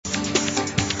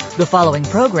The following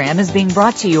program is being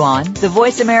brought to you on the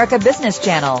Voice America Business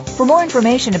Channel. For more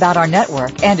information about our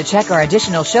network and to check our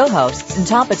additional show hosts and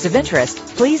topics of interest,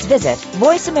 please visit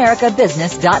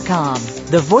voiceamericabusiness.com.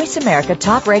 The Voice America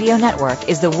Talk Radio Network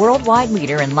is the worldwide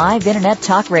leader in live Internet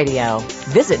talk radio.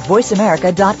 Visit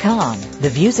voiceamerica.com. The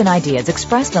views and ideas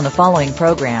expressed on the following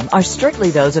program are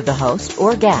strictly those of the host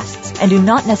or guests and do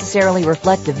not necessarily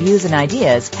reflect the views and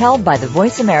ideas held by the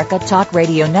Voice America Talk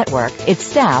Radio Network, its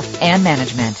staff, and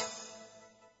management.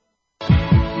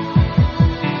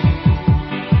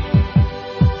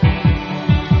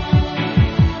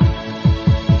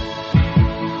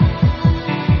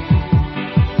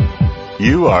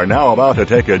 You are now about to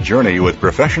take a journey with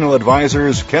professional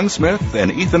advisors Ken Smith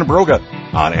and Ethan Broga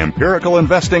on Empirical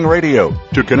Investing Radio.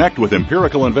 To connect with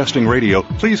Empirical Investing Radio,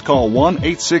 please call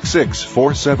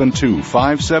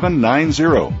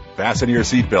 1-866-472-5790. Fasten your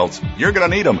seatbelts. You're going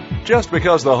to need them. Just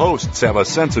because the hosts have a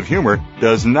sense of humor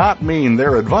does not mean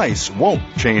their advice won't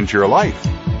change your life.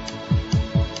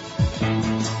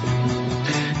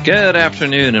 Good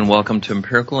afternoon and welcome to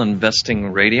Empirical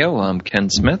Investing Radio. I'm Ken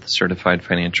Smith, certified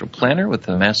financial planner with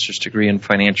a master's degree in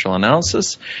financial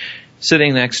analysis.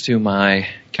 Sitting next to my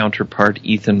counterpart,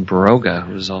 Ethan Broga,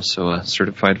 who is also a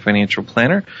certified financial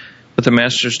planner with a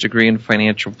master's degree in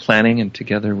financial planning. And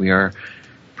together we are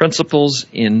principals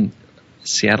in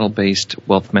Seattle-based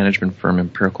wealth management firm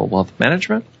Empirical Wealth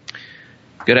Management.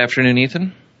 Good afternoon,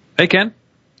 Ethan. Hey, Ken.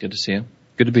 Good to see you.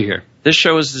 Good to be here. This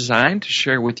show is designed to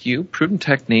share with you prudent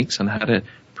techniques on how to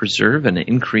preserve and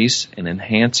increase and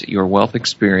enhance your wealth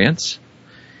experience.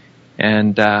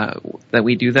 And that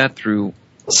we do that through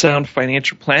sound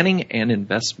financial planning and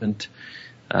investment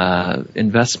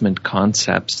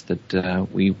concepts that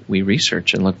we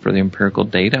research and look for the empirical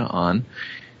data on.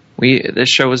 This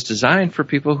show is designed for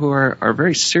people who are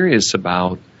very serious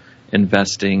about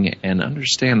investing and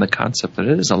understand the concept that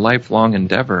it is a lifelong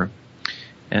endeavor.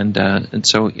 And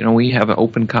so, we have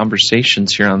open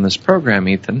conversations here on this program,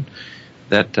 Ethan,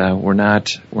 that we're not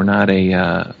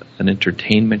an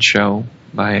entertainment show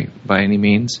by any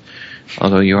means,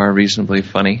 although you are a reasonably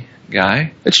funny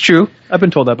guy. It's true. I've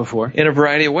been told that before. In a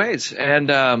variety of ways. And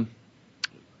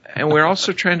we're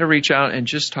also trying to reach out and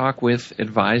just talk with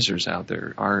advisors out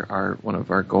there. One of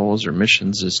our goals or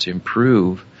missions is to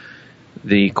improve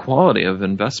the quality of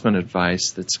investment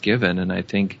advice that's given, and I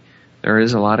think there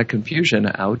is a lot of confusion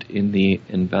out in the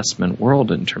investment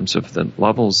world in terms of the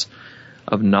levels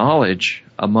of knowledge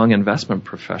among investment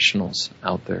professionals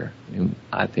out there. And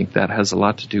I think that has a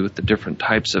lot to do with the different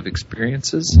types of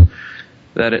experiences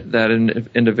that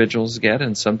individuals get,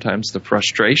 and sometimes the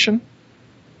frustration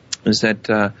is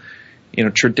that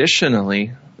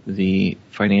traditionally the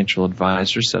financial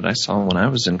advisors that I saw when I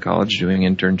was in college doing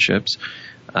internships,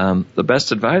 the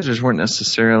best advisors weren't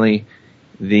necessarily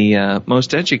the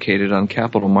most educated on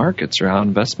capital markets or how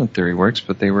investment theory works,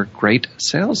 but they were great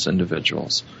sales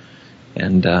individuals.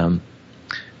 And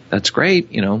that's great,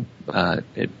 if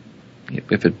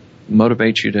it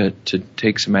motivates you to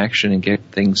take some action and get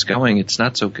things going. It's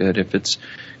not so good if it's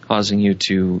causing you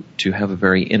to have a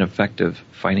very ineffective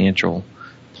financial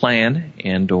plan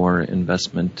and or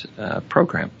investment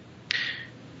program.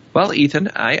 Well, Ethan,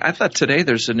 I thought today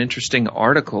there's an interesting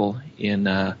article in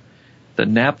the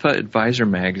NAPA Advisor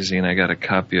magazine I got a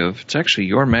copy of. It's actually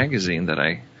your magazine that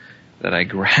I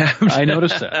grabbed. I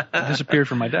noticed that. It disappeared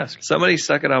from my desk. Somebody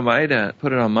stuck it on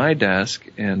put it on my desk,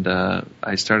 and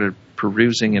I started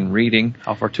perusing and reading.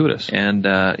 How fortuitous. And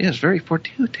it's very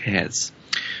fortuitous.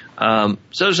 So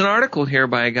there's an article here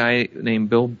by a guy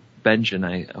named Bill Benjamin.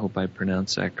 I hope I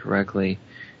pronounced that correctly.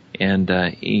 And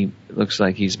he looks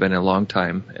like he's been a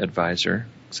long-time advisor.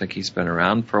 Looks like he's been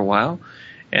around for a while.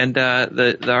 And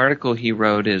the article he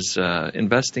wrote is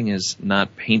investing is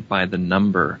not paint by the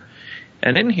number.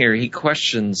 And in here he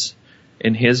questions,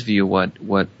 in his view,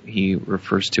 what he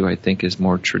refers to, I think, is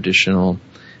more traditional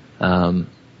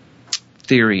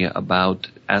theory about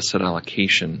asset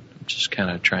allocation. I'm just kind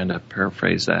of trying to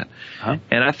paraphrase that. Uh-huh.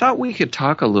 And I thought we could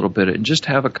talk a little bit and just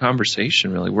have a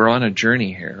conversation, really. We're on a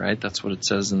journey here, right? That's what it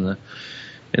says in the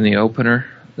opener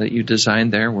that you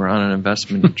designed there. We're on an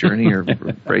investment journey, or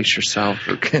brace yourself,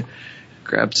 or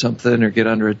grab something, or get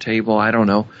under a table. I don't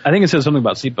know. I think it says something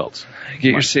about seatbelts.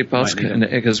 Get your seatbelts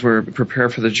because we're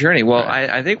prepared for the journey. Well, right.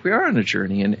 I think we are on a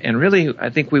journey, and really I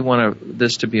think we want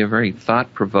this to be a very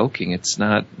thought-provoking. It's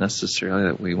not necessarily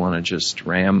that we want to just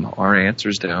ram our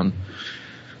answers down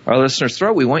our listeners'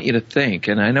 throat. We want you to think,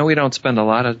 and I know we don't spend a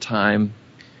lot of time,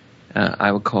 I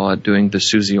would call it doing the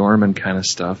Susie Orman kind of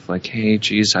stuff, like, hey,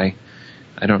 geez, I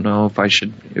don't know if I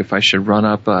should run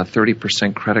up a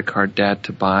 30% credit card debt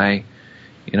to buy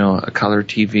a color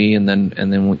TV, and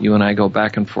then you and I go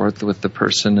back and forth with the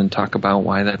person and talk about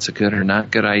why that's a good or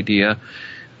not good idea.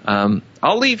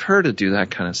 I'll leave her to do that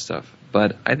kind of stuff.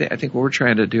 But I think what we're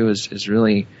trying to do is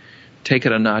really take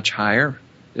it a notch higher,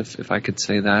 if I could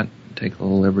say that, take a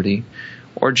little liberty.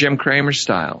 Or Jim Cramer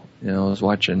style.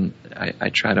 I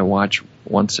try to watch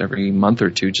once every month or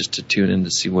two just to tune in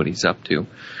to see what he's up to.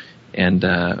 And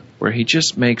where he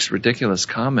just makes ridiculous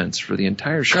comments for the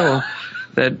entire show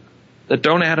that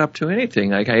don't add up to anything.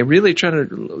 Like, I really try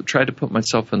to put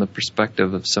myself in the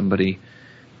perspective of somebody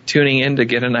tuning in to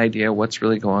get an idea of what's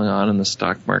really going on in the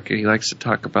stock market. He likes to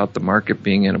talk about the market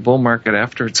being in a bull market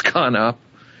after it's gone up,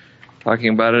 talking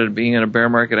about it being in a bear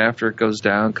market after it goes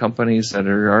down, companies that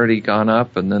are already gone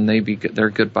up and then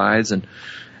they're good buys, and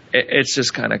it's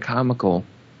just kind of comical.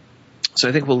 So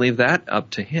I think we'll leave that up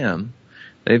to him.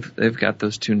 They've got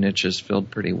those two niches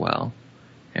filled pretty well.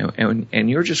 And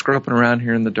you're just groping around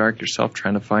here in the dark yourself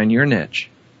trying to find your niche.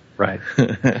 Right.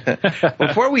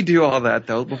 Before we do all that,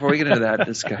 though, before we get into that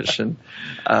discussion,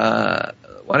 why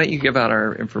don't you give out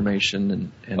our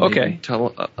information and maybe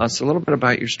tell us a little bit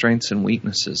about your strengths and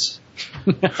weaknesses?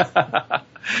 Well,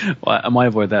 I might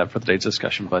avoid that for today's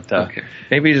discussion, but okay.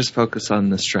 Maybe just focus on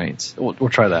the strengths. We'll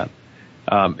try that.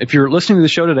 If you're listening to the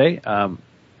show today,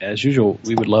 as usual,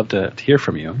 we would love to hear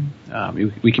from you.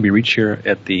 We can be reached here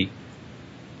at the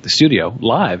studio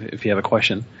live if you have a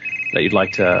question that you'd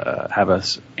like to have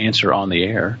us answer on the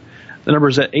air. The number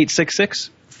is at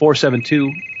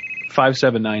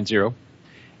 866-472-5790.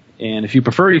 And if you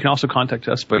prefer, you can also contact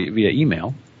us via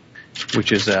email,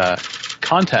 which is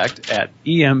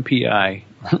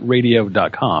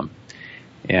contact@empiradio.com.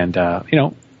 And,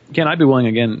 again, I'd be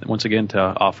willing once again to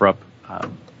offer up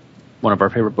one of our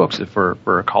favorite books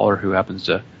for a caller who happens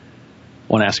to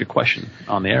want to ask a question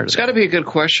on the air. It's got to be a good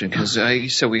question, because you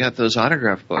said we got those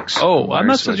autograph books. Oh, I'm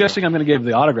not suggesting I'm going to give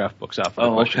the autograph books out for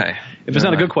the question. Okay. If it's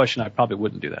not a good question, I probably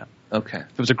wouldn't do that. Okay. If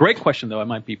it was a great question, though, I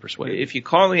might be persuaded. If you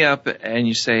call me up and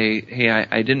you say, hey,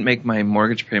 I didn't make my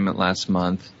mortgage payment last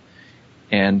month,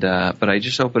 but I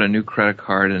just opened a new credit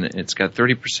card and it's got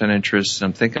 30% interest, and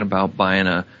I'm thinking about buying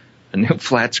a new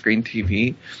flat screen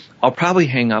TV, I'll probably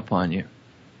hang up on you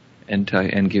and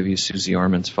give you Susie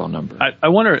Orman's phone number. I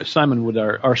wonder, Simon, would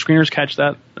our screeners catch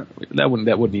that? That wouldn't.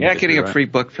 Yeah, getting a free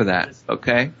book for that.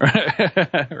 Okay.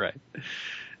 Right.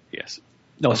 Yes.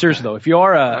 No, seriously though, if you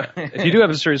do have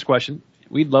a serious question,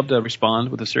 we'd love to respond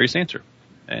with a serious answer,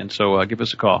 and so give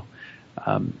us a call.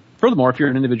 Furthermore, if you're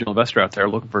an individual investor out there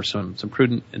looking for some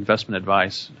prudent investment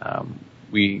advice,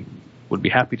 we would be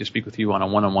happy to speak with you on a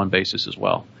one-on-one basis as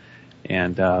well.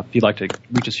 And if you'd like to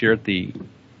reach us here at the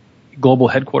global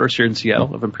headquarters here in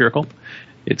Seattle of Empirical,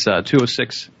 it's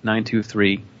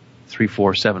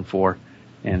 206-923-3474,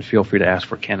 and feel free to ask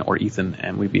for Ken or Ethan,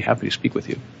 and we'd be happy to speak with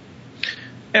you.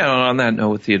 And on that note,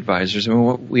 with the advisors,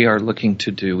 what we are looking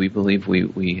to do, we believe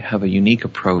we have a unique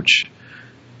approach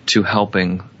to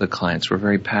helping the clients. We're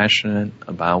very passionate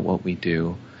about what we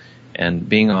do and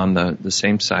being on the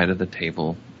same side of the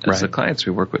table as the clients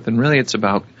we work with. And really it's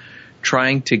about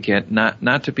trying to get,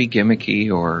 not to be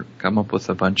gimmicky or come up with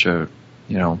a bunch of,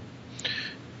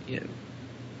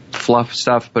 fluff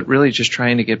stuff, but really just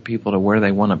trying to get people to where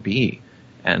they want to be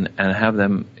and have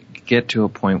them get to a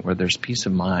point where there's peace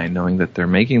of mind, knowing that they're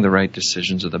making the right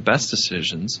decisions or the best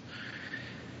decisions.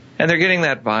 And they're getting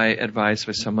that advice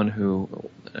by someone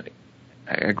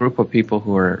a group of people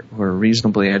who are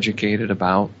reasonably educated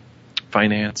about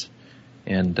finance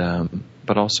and,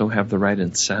 but also have the right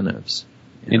incentives.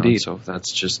 Indeed. So if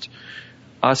that's just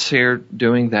us here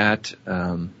doing that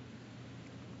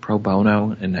pro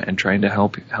bono and trying to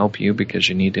help you because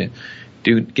you need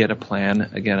to get a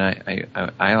plan. Again,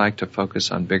 I like to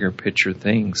focus on bigger picture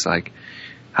things like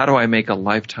how do I make a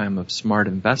lifetime of smart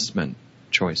investment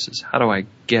choices? How do I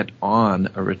get on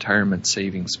a retirement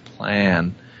savings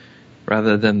plan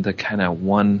rather than the kind of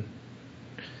one,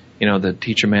 the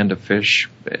teach a man to fish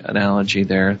analogy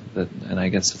there. And I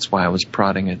guess that's why I was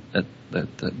prodding it at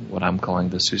what I'm calling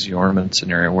the Susie Orman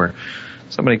scenario, where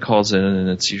somebody calls in and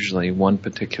it's usually one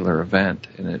particular event,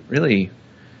 and it really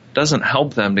doesn't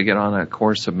help them to get on a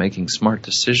course of making smart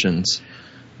decisions.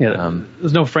 Yeah,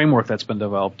 there's no framework that's been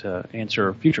developed to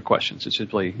answer future questions. It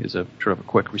simply is a sort of a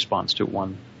quick response to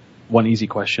one easy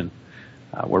question.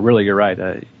 Where really you're right.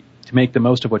 To make the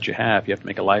most of what you have to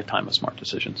make a lifetime of smart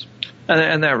decisions.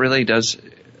 And that really does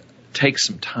take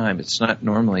some time. It's not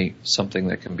normally something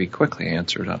that can be quickly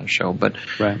answered on a show. But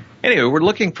anyway, we're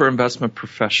looking for investment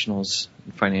professionals,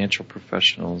 financial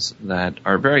professionals that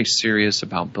are very serious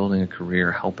about building a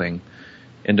career helping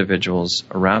individuals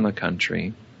around the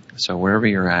country. So wherever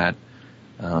you're at,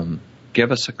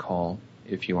 give us a call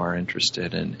if you are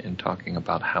interested in talking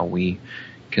about how we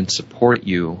can support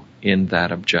you in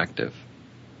that objective.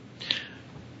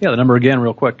 Yeah, the number again,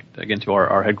 real quick, again to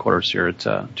our headquarters here. It's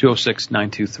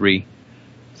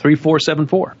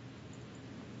 206-923-3474.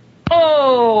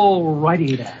 Oh,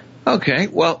 righty then. Okay,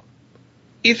 well,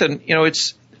 Ethan,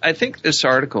 I think this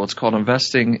article, it's called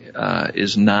Investing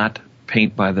is Not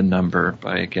Paint by the Number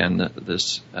by, again,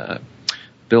 this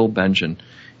Bill Benjamin.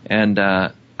 And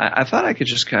I thought I could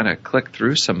just kind of click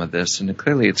through some of this, and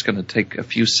clearly it's going to take a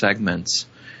few segments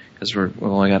because we've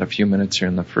only got a few minutes here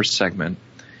in the first segment.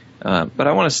 But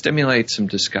I want to stimulate some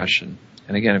discussion.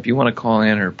 And again, if you want to call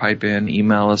in or pipe in,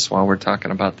 email us while we're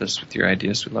talking about this with your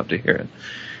ideas, we'd love to hear it.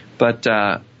 But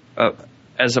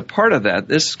as a part of that,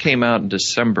 this came out in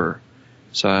December.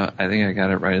 So I think I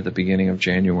got it right at the beginning of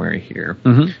January here.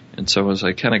 Mm-hmm. And so as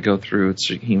I kind of go through,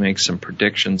 he makes some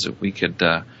predictions that we could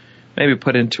maybe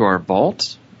put into our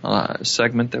vault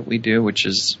segment that we do, which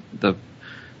is the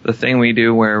thing we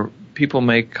do where people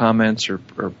make comments or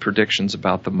predictions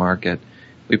about the market.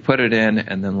 We put it in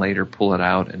and then later pull it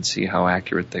out and see how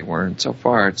accurate they were. And so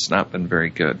far, it's not been very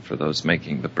good for those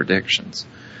making the predictions.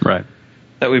 Right.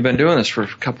 That we've been doing this for a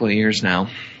couple of years now.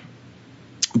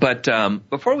 But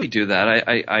before we do that,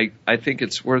 I think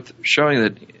it's worth showing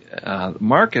that the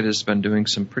market has been doing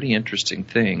some pretty interesting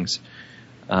things.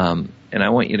 And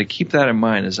I want you to keep that in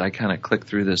mind as I kind of click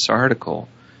through this article.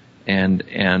 And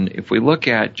if we look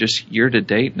at just year to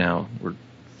date now, we're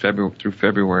through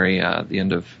February, the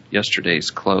end of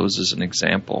yesterday's close as an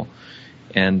example.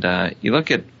 And you look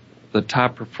at the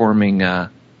top performing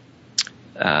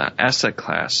asset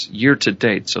class year to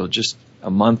date, so just a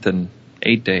month and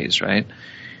 8 days, right?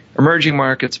 Emerging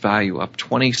markets value up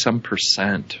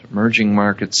 20-some%. Emerging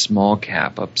markets small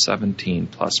cap up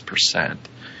 17+%.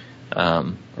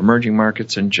 Emerging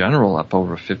markets in general up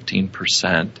over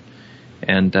 15%.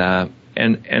 And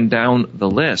down the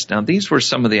list. Now, these were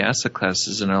some of the asset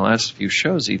classes in our last few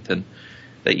shows, Ethan,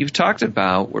 that you've talked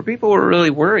about where people were really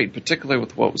worried, particularly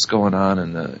with what was going on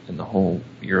in the whole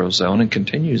Eurozone and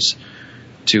continues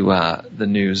to the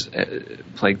news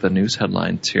plague the news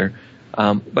headlines here.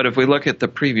 But if we look at the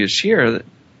previous year,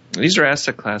 these are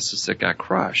asset classes that got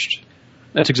crushed.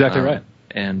 That's exactly right.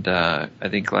 And I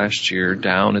think last year,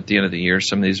 down at the end of the year,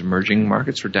 some of these emerging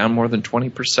markets were down more than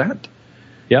 20%.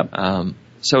 Yep.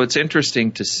 So it's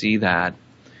interesting to see that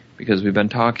because we've been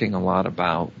talking a lot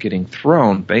about getting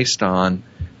thrown based on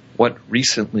what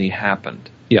recently happened.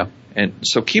 Yeah. And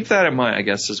so keep that in mind, I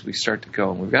guess, as we start to go.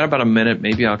 And we've got about a minute.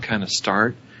 Maybe I'll kind of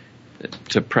start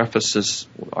to preface this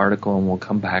article, and we'll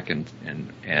come back and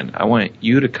I want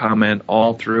you to comment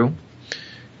all through.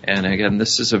 And again,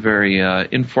 this is a very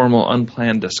informal,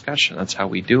 unplanned discussion. That's how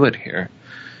we do it here.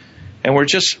 And we're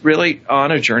just really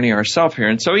on a journey ourselves here.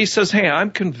 And so he says, hey, I'm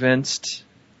convinced,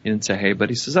 he didn't say hey, but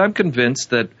he says, I'm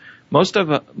convinced that most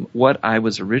of what I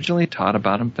was originally taught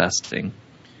about investing,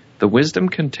 the wisdom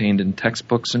contained in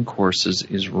textbooks and courses,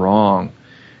 is wrong.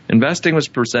 Investing was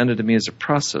presented to me as a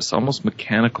process, almost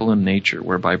mechanical in nature,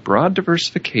 whereby broad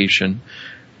diversification,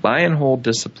 buy and hold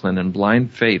discipline, and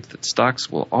blind faith that stocks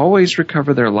will always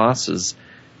recover their losses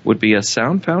would be a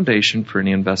sound foundation for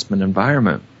any investment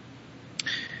environment.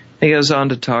 He goes on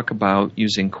to talk about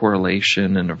using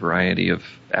correlation and a variety of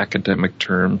academic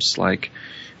terms like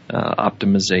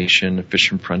optimization,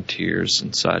 efficient frontiers,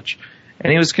 and such.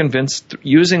 And he was convinced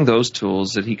using those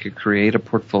tools that he could create a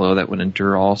portfolio that would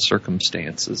endure all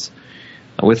circumstances,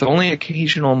 with only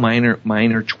occasional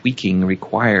minor tweaking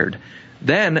required.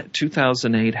 Then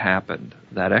 2008 happened.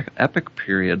 That epic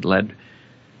period led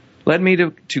me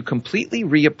to completely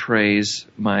reappraise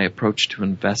my approach to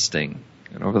investing.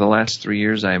 And over the last 3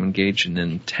 years, I have engaged in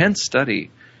an intense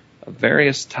study of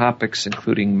various topics,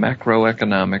 including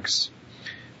macroeconomics,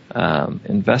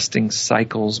 investing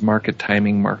cycles, market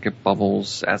timing, market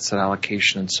bubbles, asset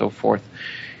allocation, and so forth.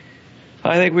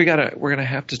 I think we're gonna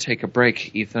have to take a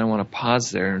break, Ethan. I want to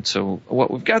pause there. And so what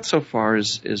we've got so far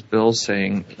is Bill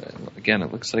saying, again,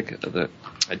 it looks like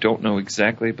I don't know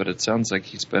exactly, but it sounds like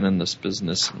he's been in this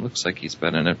business. It looks like he's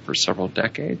been in it for several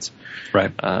decades.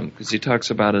 Right. Because he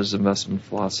talks about his investment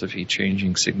philosophy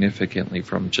changing significantly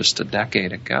from just a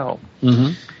decade ago.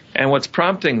 Mm-hmm. And what's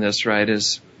prompting this, right,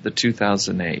 is the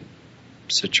 2008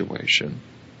 situation.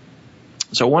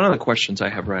 So one of the questions I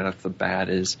have right off the bat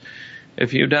is,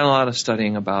 if you've done a lot of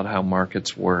studying about how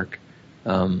markets work,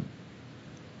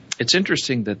 it's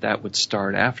interesting that would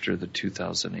start after the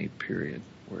 2008 period.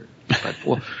 But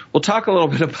we'll talk a little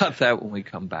bit about that when we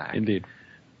come back. Indeed.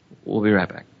 We'll be right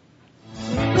back.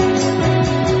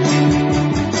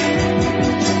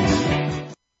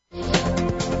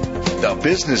 The The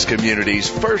business community's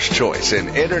first choice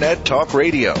in Internet Talk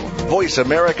Radio. Voice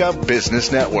America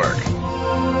Business Network.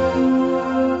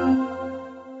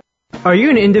 Are you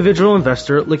an individual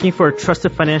investor looking for a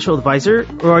trusted financial advisor,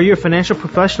 or are you a financial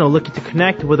professional looking to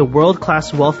connect with a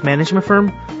world-class wealth management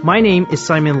firm? My name is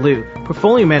Simon Liu,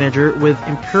 portfolio manager with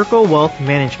Empirical Wealth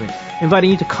Management, inviting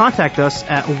you to contact us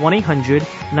at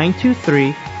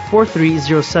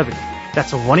 1-800-923-4307.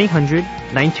 That's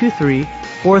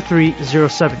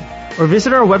 1-800-923-4307. Or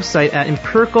visit our website at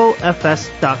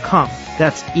empiricalfs.com.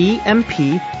 That's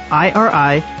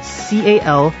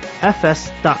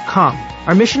EMPIRICALFS.com.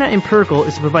 Our mission at Empirical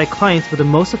is to provide clients with the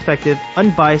most effective,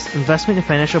 unbiased investment and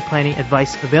financial planning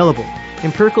advice available.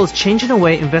 Empirical is changing the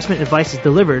way investment advice is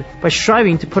delivered by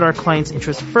striving to put our clients'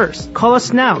 interests first. Call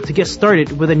us now to get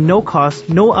started with a no-cost,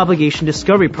 no-obligation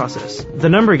discovery process. The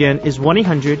number again is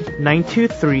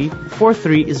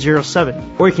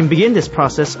 1-800-923-4307. Or you can begin this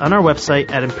process on our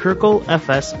website at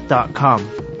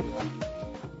empiricalfs.com.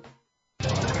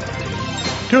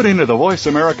 Tune in to the Voice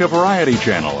America Variety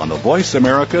channel on the Voice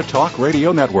America Talk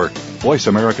Radio Network. Voice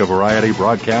America Variety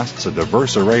broadcasts a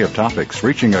diverse array of topics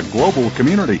reaching a global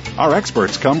community. Our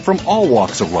experts come from all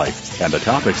walks of life, and the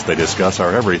topics they discuss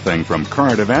are everything from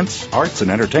current events, arts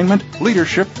and entertainment,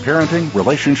 leadership, parenting,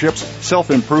 relationships,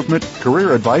 self-improvement,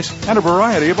 career advice, and a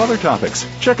variety of other topics.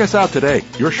 Check us out today.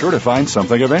 You're sure to find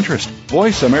something of interest.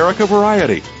 Voice America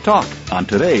Variety. Talk on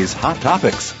today's hot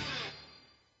topics.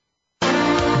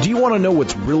 Do you want to know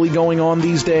what's really going on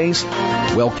these days?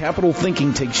 Well, Capital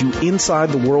Thinking takes you inside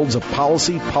the worlds of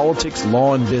policy, politics,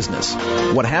 law, and business.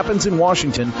 What happens in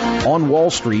Washington, on Wall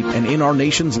Street, and in our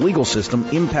nation's legal system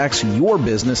impacts your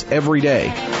business every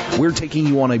day. We're taking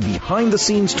you on a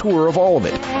behind-the-scenes tour of all of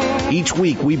it. Each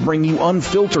week, we bring you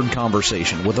unfiltered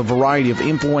conversation with a variety of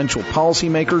influential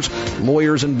policymakers,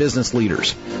 lawyers, and business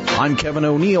leaders. I'm Kevin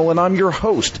O'Neill, and I'm your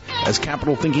host as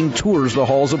Capital Thinking tours the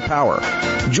halls of power.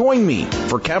 Join me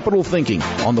for Capital Thinking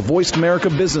on the Voice America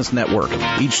Business Network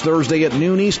each Thursday at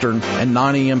noon Eastern and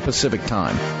 9 a.m. Pacific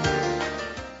Time.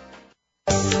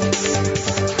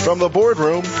 From the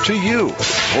boardroom to you,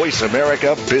 Voice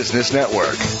America Business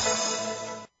Network.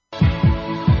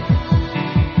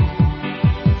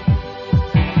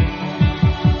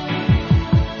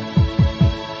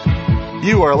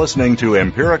 You are listening to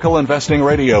Empirical Investing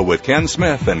Radio with Ken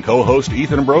Smith and co-host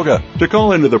Ethan Broga. To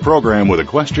call into the program with a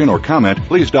question or comment,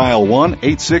 please dial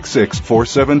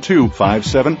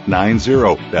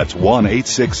 1-866-472-5790. That's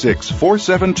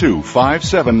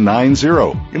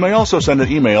 1-866-472-5790. You may also send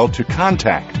an email to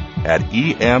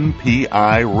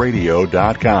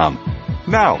contact@empiradio.com.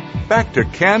 Now, back to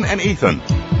Ken and Ethan.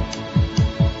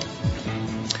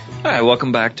 Hi,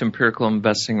 welcome back to Empirical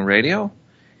Investing Radio.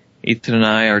 Ethan and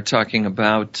I are talking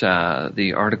about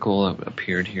the article that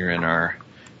appeared here in our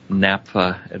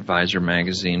NAPFA Advisor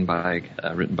magazine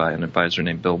written by an advisor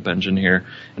named Bill Benjamin here.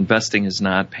 Investing is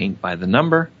not paint by the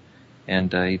number.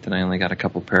 And Ethan and I only got a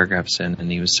couple paragraphs in,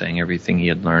 and he was saying everything he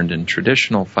had learned in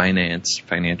traditional finance,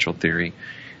 financial theory.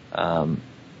 After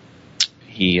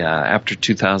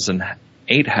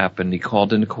 2008 happened, he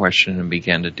called into question and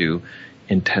began to do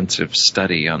intensive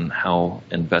study on how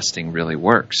investing really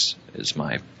works, is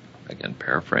my again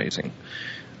paraphrasing.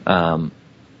 That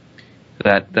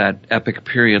epic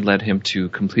period led him to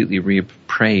completely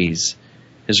reappraise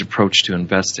his approach to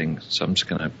investing. So I'm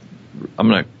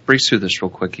gonna breeze through this real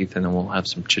quick, Ethan, and we'll have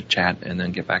some chit chat and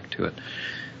then get back to it.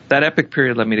 That epic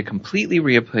period led me to completely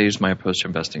reappraise my approach to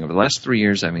investing. Over the last 3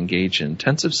 years, I've engaged in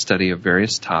intensive study of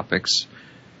various topics,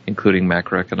 including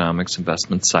macroeconomics,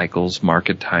 investment cycles,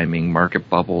 market timing, market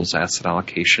bubbles, asset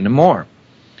allocation, and more.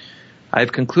 I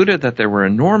have concluded that there were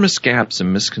enormous gaps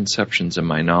and misconceptions in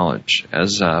my knowledge.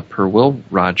 As per Will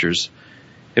Rogers,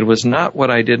 it was not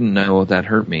what I didn't know that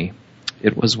hurt me.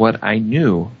 It was what I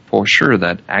knew for sure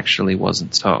that actually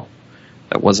wasn't so.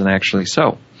 That wasn't actually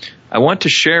so. I want to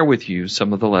share with you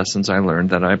some of the lessons I learned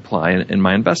that I apply in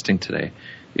my investing today.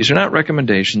 These are not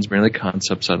recommendations, merely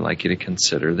concepts I'd like you to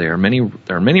consider. There are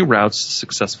many routes to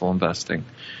successful investing,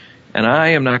 and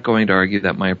I am not going to argue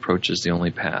that my approach is the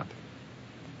only path.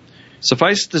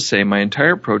 Suffice it to say, my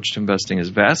entire approach to investing is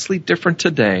vastly different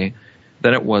today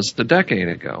than it was a decade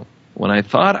ago, when I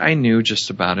thought I knew just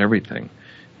about everything.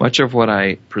 Much of what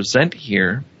I present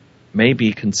here may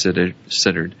be considered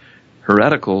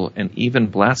heretical and even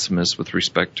blasphemous with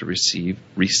respect to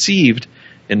received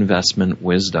investment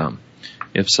wisdom.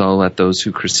 If so, let those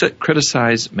who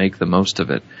criticize make the most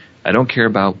of it. I don't care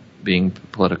about being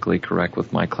politically correct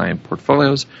with my client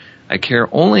portfolios. I care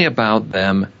only about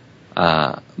them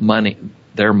their money,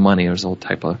 there's a little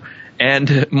typo,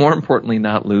 and more importantly,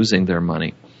 not losing their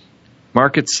money.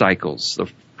 Market cycles.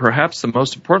 Perhaps the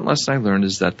most important lesson I learned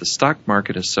is that the stock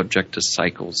market is subject to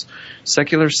cycles.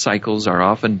 Secular cycles are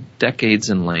often decades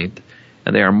in length,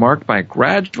 and they are marked by a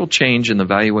gradual change in the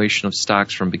valuation of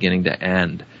stocks from beginning to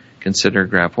end. Consider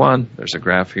graph 1. There's a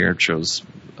graph here. It shows,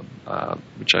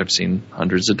 which I've seen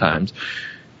hundreds of times,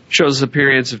 shows the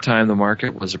periods of time the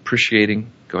market was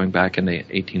appreciating, going back into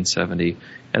 1870,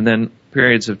 and then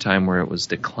periods of time where it was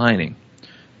declining.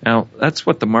 Now, that's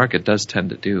what the market does tend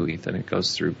to do, Ethan. It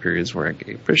goes through periods where it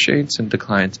appreciates and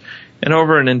declines. And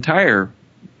over an entire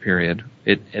period,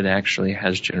 it actually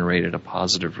has generated a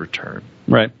positive return.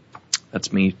 Right.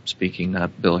 That's me speaking,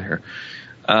 not Bill here.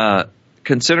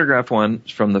 Consider graph 1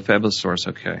 from the fabulous source.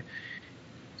 Okay.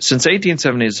 Since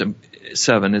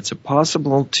 1877, it's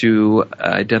possible to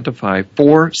identify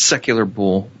 4 secular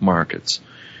bull markets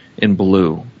in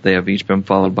blue. They have each been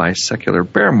followed by secular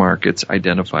bear markets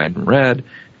identified in red.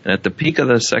 And at the peak of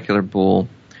the secular bull,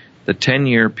 the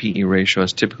 10-year PE ratio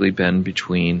has typically been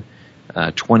between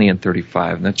 20 and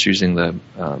 35. And that's using the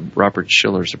Robert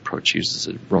Shiller's approach, uses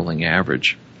a rolling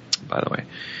average, by the way.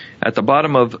 At the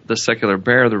bottom of the secular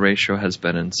bear, the ratio has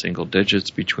been in single digits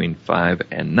between 5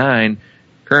 and 9.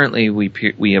 Currently,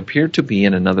 we appear to be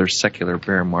in another secular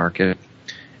bear market,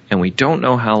 and we don't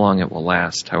know how long it will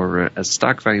last. However, as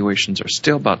stock valuations are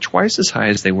still about twice as high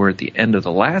as they were at the end of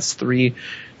the last 3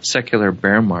 secular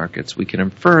bear markets, we can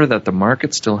infer that the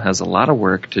market still has a lot of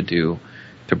work to do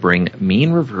to bring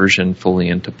mean reversion fully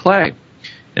into play.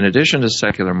 In addition to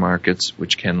secular markets,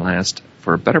 which can last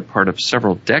for a better part of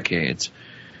several decades,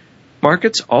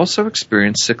 markets also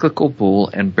experience cyclical bull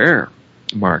and bear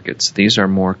markets. These are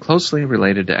more closely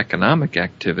related to economic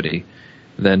activity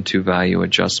than to value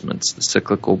adjustments. The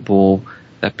cyclical bull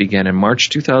that began in March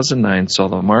 2009 saw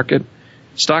the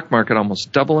stock market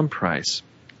almost double in price.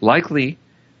 Likely,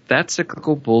 that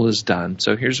cyclical bull is done.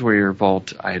 So here's where your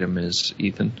vault item is,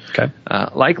 Ethan. Okay.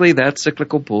 Likely, that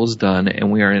cyclical bull is done,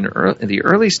 and we are in the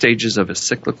early stages of a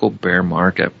cyclical bear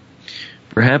market,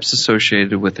 perhaps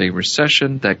associated with a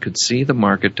recession that could see the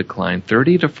market decline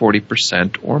 30 to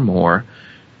 40% or more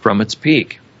from its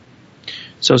peak.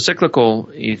 So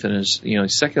cyclical, Ethan, is,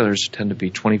 seculars tend to be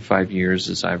 25 years,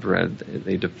 as I've read.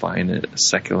 They define it as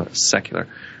secular,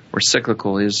 where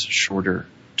cyclical is shorter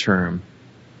term.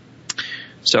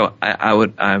 So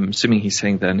I'm assuming he's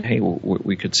saying then, hey,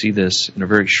 we could see this in a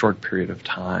very short period of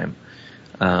time.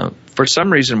 For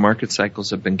some reason, market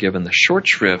cycles have been given the short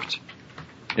shrift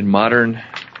in modern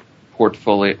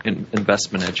portfolio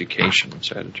investment education. I'm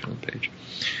sorry, I had to turn the page.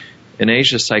 In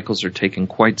Asia, cycles are taken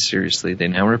quite seriously. They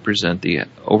now represent the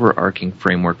overarching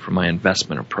framework for my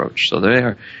investment approach.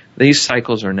 So these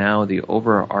cycles are now the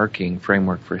overarching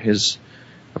framework for his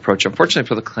approach. Unfortunately,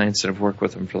 for the clients that have worked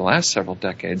with him for the last several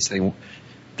decades,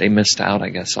 they missed out, I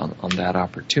guess, on that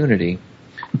opportunity.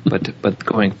 But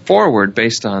going forward,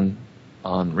 based on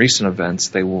recent events,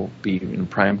 they will be in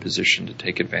prime position to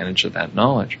take advantage of that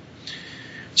knowledge.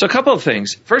 So a couple of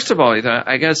things. First of all,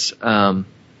 I guess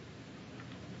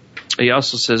he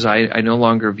also says, I no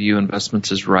longer view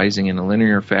investments as rising in a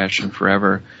linear fashion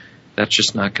forever. That's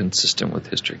just not consistent with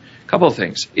history. A couple of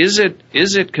things. Is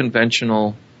it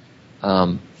conventional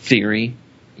theory?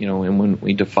 And when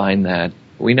we define that,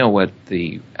 we know what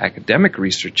the academic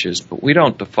research is, but we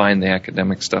don't define the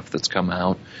academic stuff that's come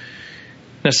out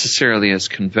necessarily as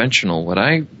conventional. What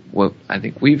I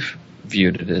think we've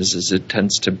viewed it as is it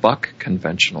tends to buck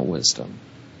conventional wisdom,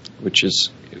 which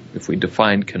is, if we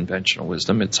define conventional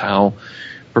wisdom, it's how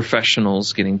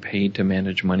professionals getting paid to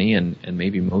manage money and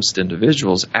maybe most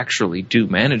individuals actually do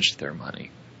manage their money.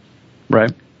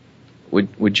 Right.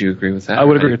 Would you agree with that? I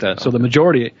would agree with that. Okay. So the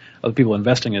majority of the people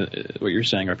investing, what you're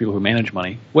saying, are people who manage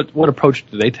money. What approach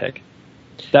do they take?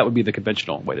 That would be the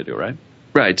conventional way to do it, right?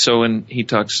 Right. So when he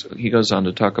goes on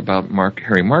to talk about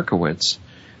Harry Markowitz,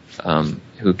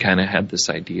 who kind of had this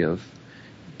idea of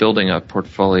building a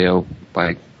portfolio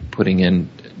by putting in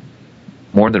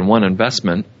more than one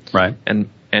investment, right?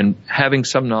 And having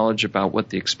some knowledge about what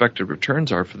the expected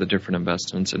returns are for the different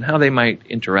investments and how they might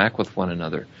interact with one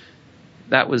another.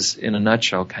 That was, in a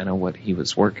nutshell, kind of what he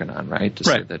was working on, right? To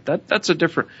say that's a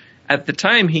different. At the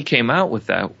time he came out with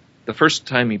that, the first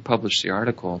time he published the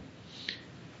article,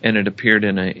 and it appeared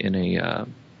in a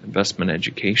investment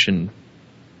education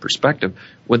perspective,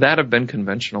 would that have been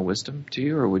conventional wisdom to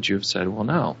you, or would you have said, well,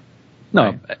 no? No.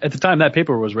 Right? At the time that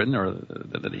paper was written, or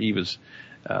that he was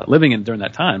living in during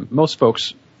that time, most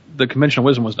folks, the conventional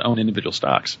wisdom was to own individual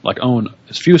stocks, like own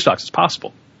as few stocks as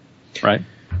possible, right?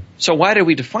 So why did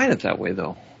we define it that way,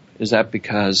 though? Is that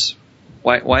because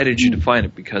why did you define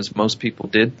it? Because most people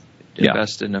did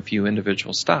invest in a few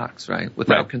individual stocks, right?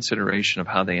 Without consideration of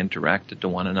how they interacted to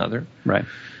one another. Right.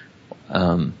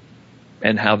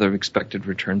 and how the expected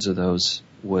returns of those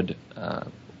would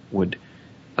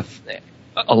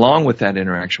along with that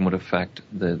interaction would affect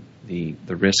the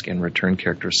risk and return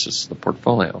characteristics of the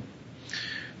portfolio.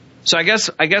 So I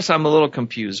guess I'm a little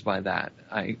confused by that.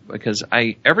 Because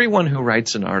everyone who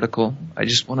writes an article, I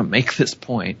just want to make this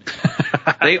point.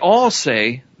 They all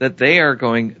say that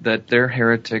that they're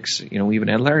heretics. Even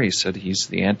Ed Larry said he's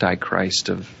the Antichrist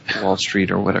of Wall Street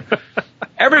or whatever.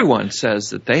 Everyone says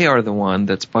that they are the one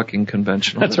that's bucking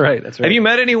conventional. That's right. Have you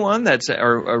met anyone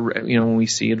when we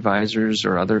see advisors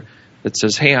or other that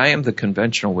says, "Hey, I am the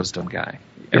conventional wisdom guy."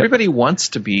 Yep. Everybody wants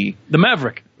to be the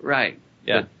maverick. Right.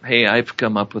 Yeah. But, hey, I've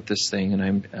come up with this thing,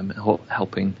 and I'm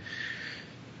helping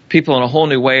people in a whole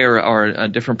new way or a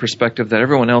different perspective that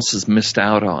everyone else has missed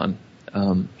out on.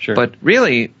 Sure. But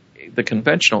really, the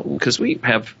conventional, because we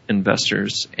have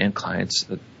investors and clients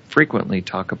that frequently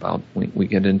talk about, we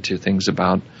get into things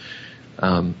about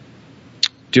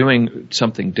doing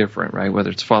something different, right?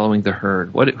 Whether it's following the herd.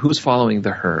 Who's following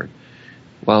the herd?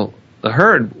 Well, the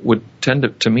herd would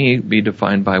tend to me, be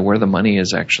defined by where the money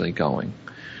is actually going.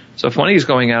 So if money is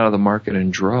going out of the market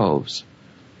in droves,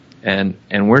 and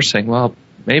we're saying, well,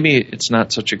 maybe it's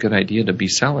not such a good idea to be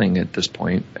selling at this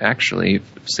point, actually, if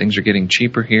things are getting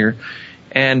cheaper here,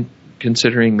 and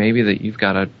considering maybe that you've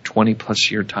got a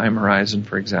 20-plus year time horizon,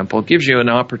 for example, it gives you an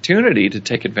opportunity to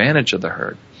take advantage of the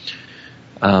herd.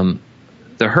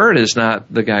 The herd is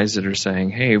not the guys that are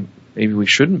saying, hey, maybe we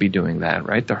shouldn't be doing that,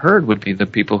 right? The herd would be the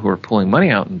people who are pulling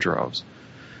money out in droves.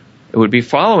 It would be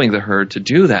following the herd to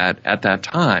do that at that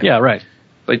time. Yeah, right.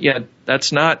 But yet,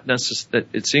 that's not necessarily.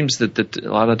 It seems that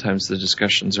a lot of times the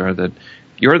discussions are that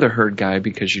you're the herd guy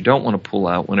because you don't want to pull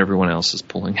out when everyone else is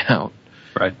pulling out.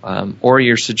 Right. Or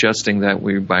you're suggesting that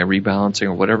by rebalancing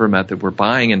or whatever method, we're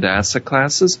buying into asset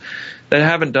classes that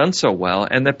haven't done so well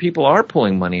and that people are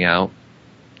pulling money out,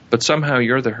 but somehow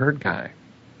you're the herd guy.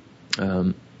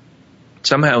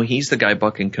 Somehow he's the guy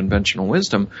bucking conventional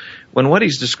wisdom, when what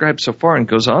he's described so far and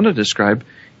goes on to describe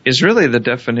is really the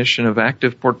definition of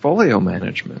active portfolio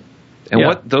management. And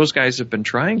what those guys have been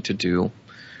trying to do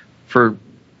for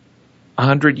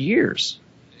 100 years.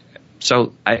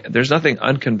 So there's nothing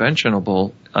unconventional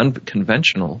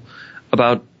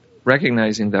about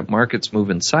recognizing that markets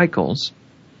move in cycles,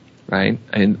 right?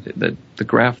 And the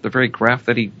graph, the very graph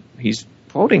that he's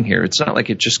quoting here, it's not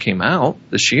like it just came out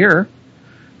this year.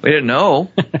 We didn't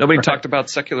know. Nobody right. talked about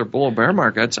secular bull bear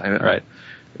markets. Right.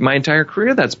 My entire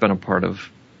career, that's been a part of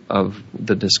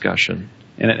the discussion.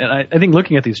 And I think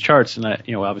looking at these charts, and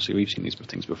obviously we've seen these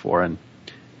things before, and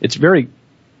it's very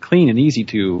clean and easy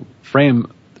to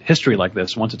frame history like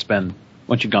this once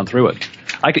you've gone through it.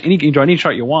 You can draw any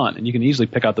chart you want, and you can easily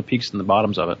pick out the peaks and the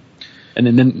bottoms of it, and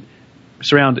then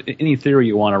surround any theory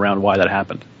you want around why that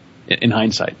happened. In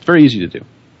hindsight, it's very easy to do.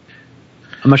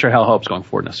 I'm not sure how it helps going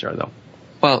forward necessarily, though.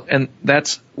 Well, and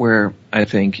that's where I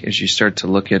think as you start to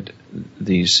look at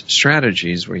these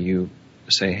strategies where you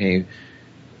say, hey,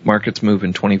 markets move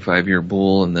in 25-year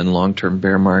bull and then long-term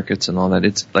bear markets and all that,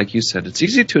 it's like you said, it's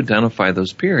easy to identify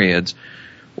those periods.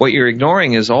 What you're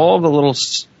ignoring is all the little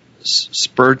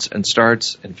spurts and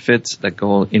starts and fits that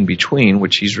go in between,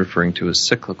 which he's referring to as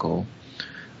cyclical.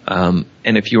 And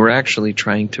if you were actually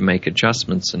trying to make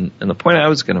adjustments, and the point I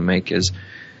was going to make is,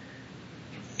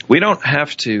 we don't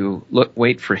have to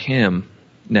wait for him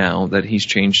now that he's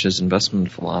changed his investment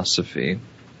philosophy.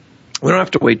 We don't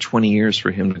have to wait 20 years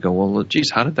for him to go, well,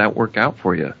 geez, how did that work out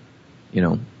for you?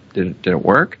 Did it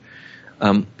work?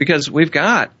 Because we've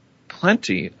got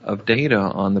plenty of data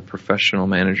on the professional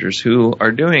managers who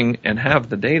are doing and have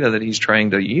the data that he's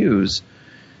trying to use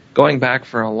going back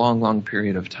for a long, long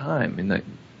period of time. And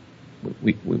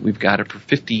we've got it for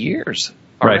 50 years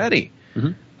already.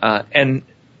 Right. Mm-hmm.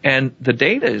 And the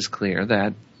data is clear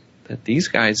that these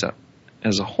guys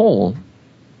as a whole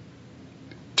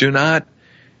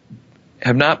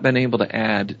have not been able to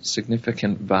add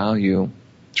significant value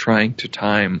trying to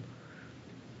time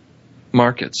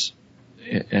markets.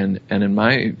 And in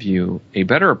my view, a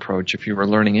better approach, if you were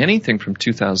learning anything from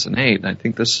 2008, and I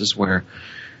think this is where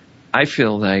I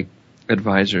feel like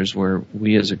advisors, where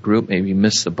we as a group maybe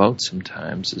miss the boat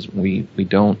sometimes, is we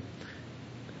don't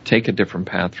take a different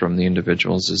path from the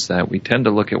individuals, is that we tend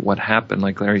to look at what happened,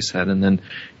 like Larry said, and then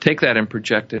take that and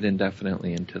project it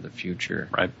indefinitely into the future.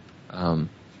 Right.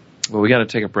 Well, we got to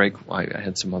take a break. I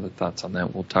had some other thoughts on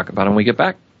that. We'll talk about it when we get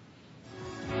back.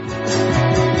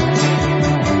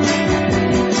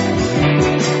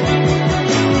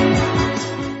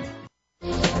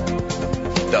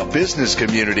 The business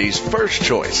community's first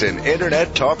choice in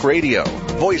Internet Talk Radio.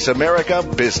 Voice America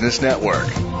Business Network.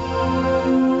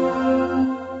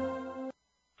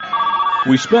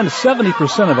 We spend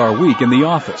 70% of our week in the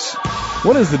office.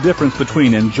 What is the difference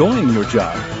between enjoying your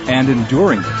job and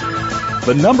enduring it?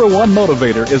 The number one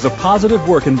motivator is a positive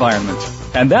work environment.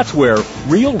 And that's where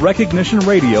Real Recognition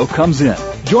Radio comes in.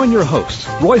 Join your hosts,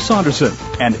 Roy Saunderson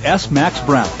and S. Max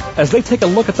Brown, as they take a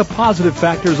look at the positive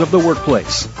factors of the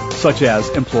workplace, such as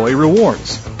employee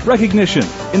rewards, recognition,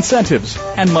 incentives,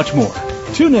 and much more.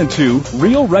 Tune into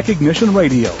Real Recognition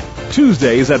Radio,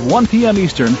 Tuesdays at 1 p.m.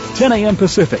 Eastern, 10 a.m.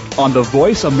 Pacific, on the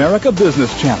Voice America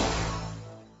Business Channel.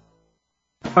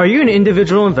 Are you an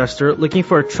individual investor looking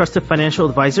for a trusted financial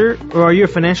advisor, or are you a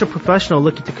financial professional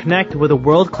looking to connect with a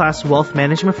world-class wealth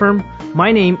management firm?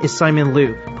 My name is Simon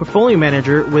Liu, Portfolio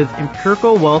Manager with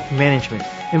Empirical Wealth Management,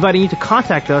 inviting you to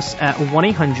contact us at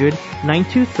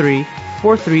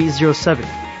 1-800-923-4307.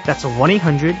 That's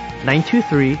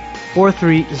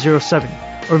 1-800-923-4307.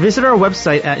 Or visit our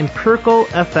website at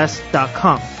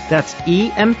empiricalfs.com. That's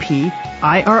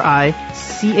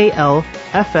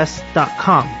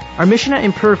EMPIRICALFS.com. Our mission at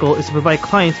Empirical is to provide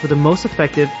clients with the most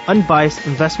effective, unbiased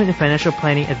investment and financial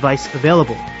planning advice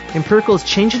available. Empirical is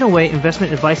changing the way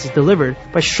investment advice is delivered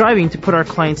by striving to put our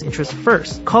clients' interests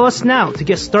first. Call us now to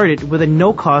get started with a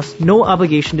no-cost,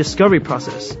 no-obligation discovery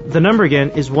process. The number again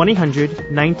is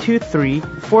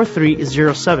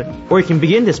 1-800-923-4307. Or you can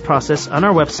begin this process on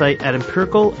our website at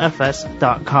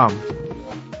empiricalfs.com.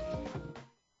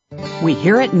 We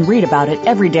hear it and read about it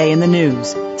every day in the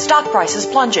news. Stock prices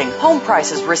plunging, home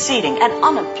prices receding, and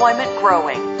unemployment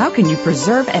growing. How can you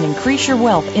preserve and increase your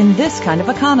wealth in this kind of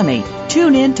economy?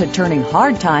 Tune in to Turning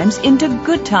Hard Times into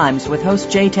Good Times with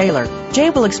host Jay Taylor. Jay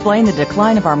will explain the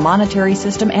decline of our monetary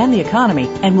system and the economy,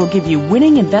 and will give you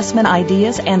winning investment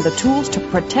ideas and the tools to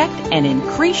protect and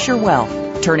increase your wealth.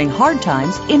 Turning Hard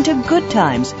Times into Good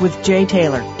Times with Jay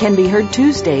Taylor can be heard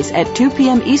Tuesdays at 2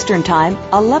 p.m. Eastern Time,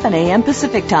 11 a.m.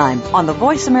 Pacific Time on the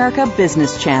Voice America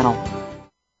Business Channel.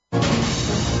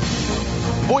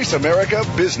 Voice America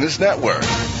Business Network,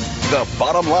 the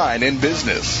bottom line in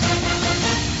business.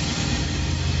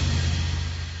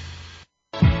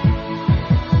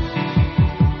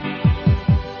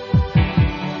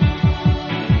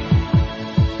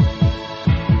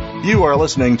 You are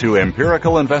listening to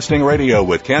Empirical Investing Radio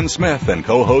with Ken Smith and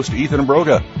co-host Ethan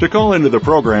Broga. To call into the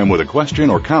program with a question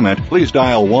or comment, please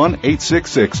dial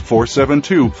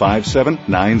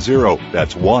 1-866-472-5790.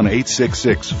 That's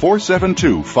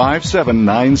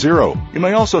 1-866-472-5790. You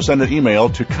may also send an email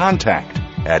to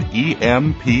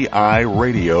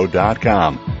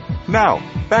contact@empiradio.com. Now,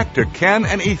 back to Ken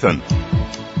and Ethan.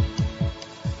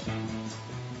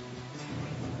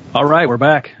 All right, we're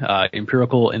back.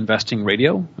 Empirical Investing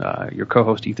Radio. Your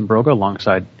co-host Ethan Broga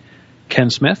alongside Ken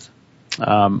Smith.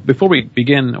 Before we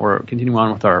begin or continue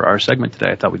on with our segment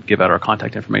today, I thought we'd give out our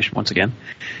contact information once again.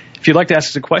 If you'd like to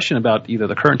ask us a question about either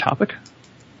the current topic,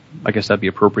 I guess that'd be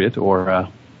appropriate, or you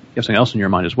have something else in your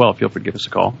mind as well, feel free to give us a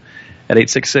call at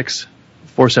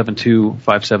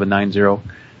 866-472-5790.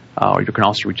 Or you can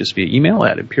also reach us via email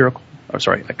at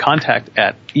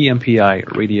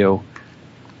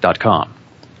contact@empiradio.com.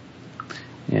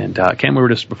 And Ken, we were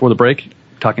just before the break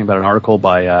talking about an article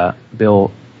by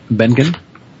Bill Bengen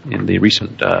in the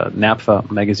recent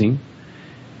NAPFA magazine,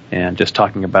 and just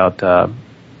talking about how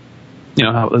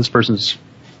this person's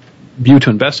view to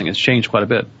investing has changed quite a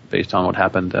bit based on what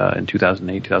happened in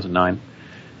 2008, 2009,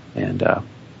 and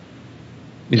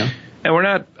And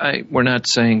we're not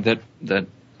saying that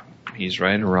he's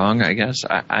right or wrong. I guess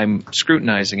I'm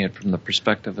scrutinizing it from the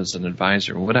perspective as an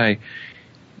advisor.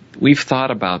 We've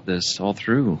thought about this all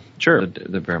through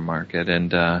the bear market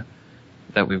and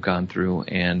that we've gone through.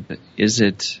 And is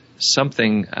it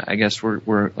something? I guess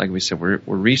we're like we said, we're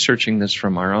researching this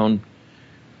from our own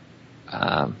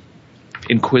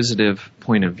inquisitive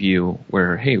point of view.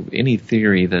 Where any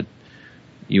theory that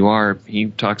he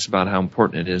talks about how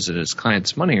important it is that his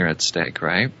clients' money are at stake,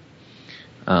 right?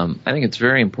 I think it's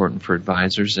very important for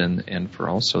advisors and for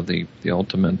also the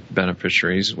ultimate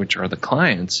beneficiaries, which are the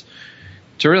clients,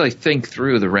 to really think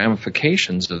through the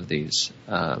ramifications of these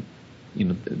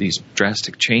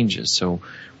drastic changes. So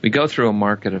we go through a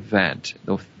market event.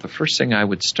 The first thing I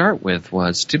would start with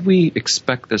was, did we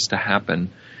expect this to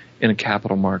happen in a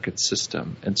capital market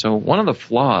system? And so one of the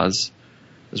flaws,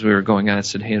 as we were going on, I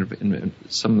said, hey,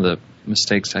 some of the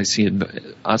mistakes I see in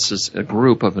us as a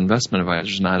group of investment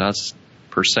advisors, not us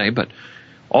per se, but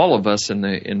all of us in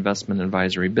the investment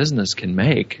advisory business can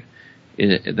make,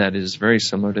 that is very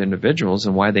similar to individuals,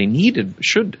 and why the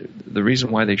reason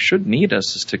why they should need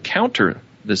us is to counter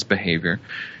this behavior.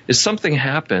 Is something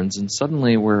happens and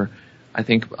suddenly I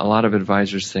think a lot of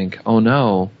advisors think, oh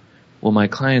no, will my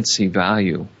clients see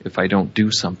value if I don't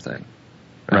do something,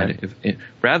 right?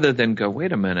 Rather than go,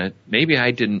 wait a minute, maybe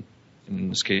I didn't, in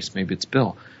this case, maybe it's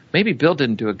Bill. Maybe Bill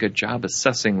didn't do a good job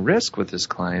assessing risk with his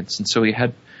clients, and so he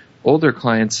had older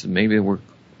clients that maybe were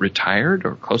retired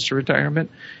or close to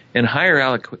retirement, and higher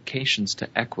allocations to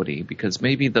equity because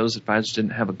maybe those advisors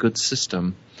didn't have a good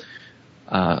system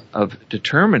of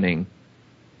determining,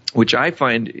 which I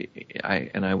find,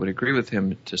 and I would agree with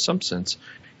him to some sense,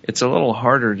 it's a little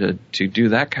harder to do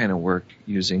that kind of work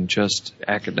using just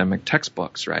academic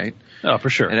textbooks, right? Oh, for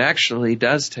sure. It actually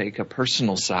does take a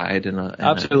personal side and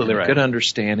Absolutely right. Good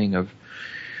understanding of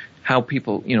how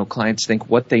people, clients think,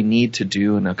 what they need to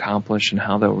do and accomplish and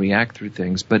how they'll react through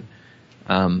things. But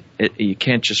you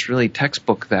can't just really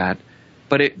textbook that.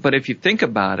 But if you think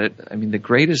about it, I mean, the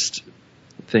greatest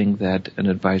thing that an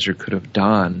advisor could have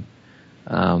done,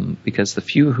 because the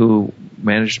few who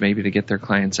managed maybe to get their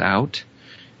clients out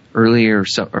earlier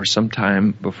or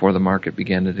sometime before the market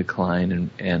began to decline,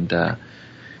 and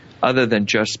other than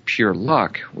just pure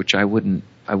luck, which I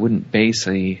wouldn't base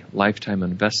a lifetime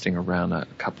investing around a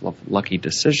couple of lucky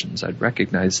decisions. I'd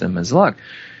recognize them as luck.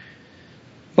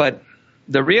 But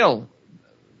the real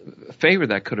favor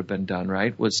that could have been done,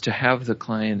 right, was to have the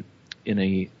client in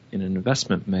an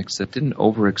investment mix that didn't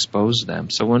overexpose them.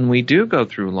 So when we do go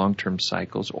through long-term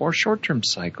cycles or short-term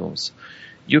cycles,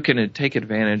 you can take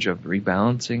advantage of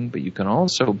rebalancing, but you can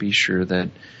also be sure that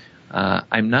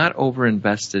I'm not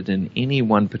overinvested in any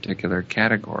one particular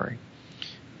category.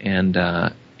 And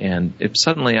if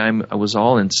suddenly I was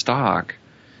all in stock,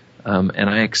 and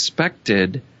I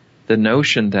expected the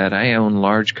notion that I own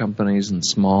large companies and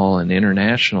small and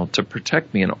international to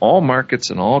protect me in all markets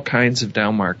and all kinds of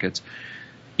down markets,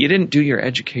 you didn't do your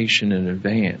education in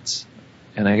advance.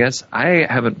 And I guess I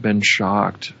haven't been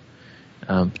shocked,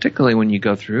 particularly when you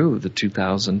go through the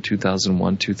 2000,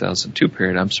 2001, 2002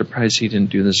 period. I'm surprised he didn't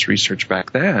do this research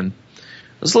back then.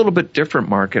 It was a little bit different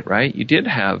market, right? You did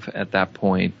have, at that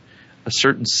point, a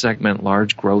certain segment,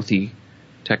 large, growthy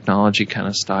technology kind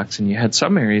of stocks, and you had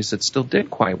some areas that still did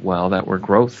quite well that were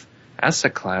growth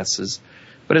asset classes.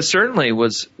 But it certainly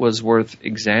was worth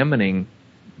examining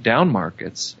down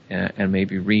markets and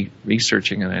maybe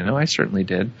researching, and I know I certainly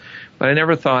did. But I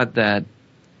never thought that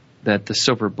the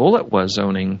silver bullet was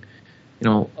owning,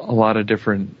 a lot of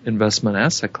different investment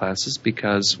asset classes,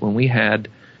 because when we had,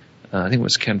 I think it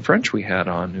was Ken French we had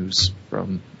on, who's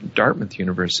from Dartmouth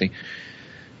University,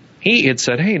 he had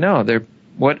said, hey, no,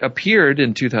 what appeared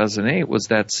in 2008 was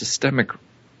that systemic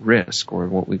risk, or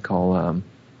what we call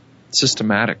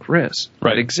systematic risk,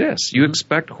 that exists. You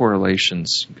expect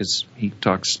correlations, because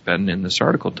Ben in this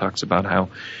article talks about how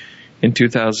in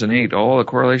 2008 all the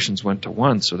correlations went to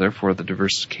 1, so therefore the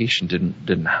diversification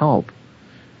didn't help.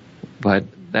 But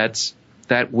that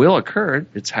will occur.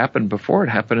 It's happened before. It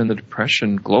happened in the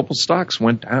Depression. Global stocks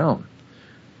went down.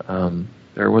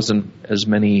 There wasn't as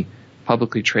many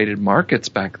publicly traded markets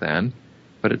back then,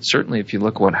 but it certainly, if you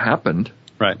look what happened,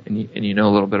 right, and you know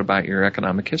a little bit about your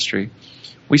economic history,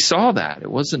 we saw that.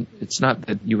 It's not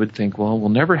that you would think, well, we'll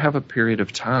never have a period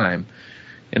of time.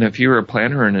 And if you were a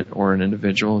planner or an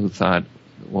individual who thought,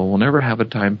 well, we'll never have a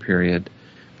time period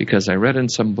because I read in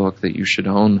some book that you should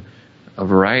own a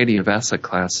variety of asset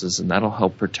classes and that'll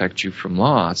help protect you from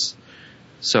loss,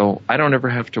 so I don't ever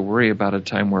have to worry about a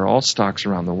time where all stocks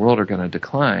around the world are going to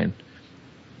decline.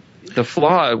 The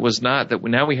flaw was not that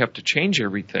now we have to change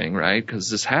everything, right, because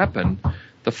this happened.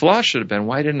 The flaw should have been,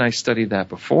 why didn't I study that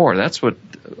before? That's what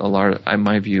in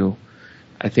my view,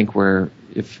 I think where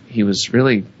if he was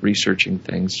really researching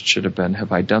things, it should have been,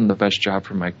 have I done the best job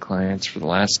for my clients for the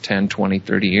last 10, 20,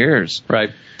 30 years?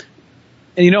 Right.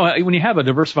 And, when you have a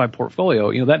diversified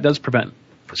portfolio, that does prevent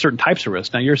certain types of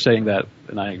risk. Now, you're saying that,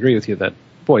 and I agree with you, that,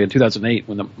 boy, in 2008,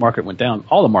 when the market went down,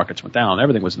 all the markets went down.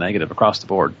 Everything was negative across the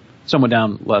board. Some went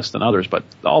down less than others, but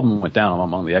all of them went down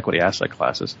among the equity asset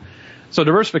classes. So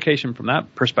diversification from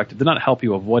that perspective did not help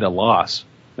you avoid a loss.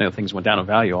 Things went down in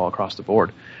value all across the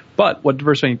board. But what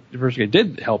diversification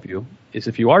did help you is,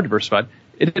 if you are diversified,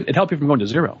 it helped you from going to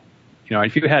zero.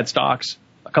 If you had stocks,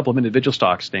 a couple of individual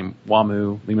stocks named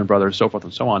WAMU, Lehman Brothers, so forth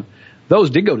and so on, those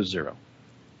did go to zero.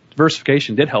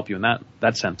 Diversification did help you in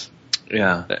that sense.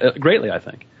 Yeah. Greatly, I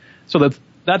think. So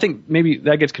I think maybe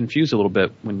that gets confused a little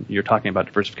bit when you're talking about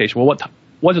diversification. Well,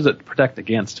 what does it protect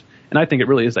against? And I think it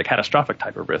really is a catastrophic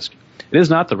type of risk. It is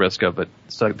not the risk of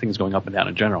things going up and down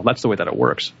in general. That's the way that it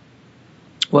works.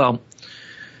 Well,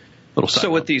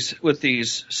 so with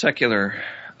these secular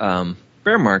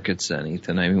bear markets, then,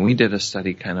 Ethan, I mean, we did a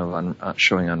study kind of on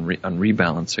showing on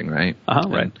rebalancing, right?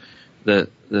 Right.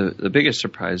 The biggest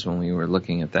surprise when we were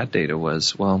looking at that data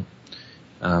was,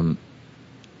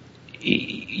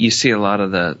 you see a lot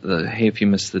of the hey, if you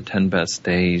missed the 10 best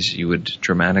days, you would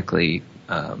dramatically,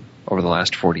 over the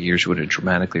last 40 years, would have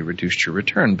dramatically reduced your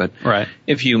return. But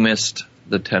if you missed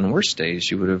the 10 worst days,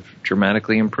 you would have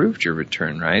dramatically improved your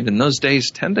return, right? And those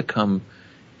days tend to come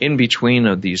in between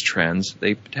of these trends.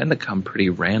 They tend to come pretty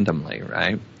randomly,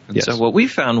 right? And so what we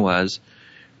found was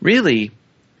really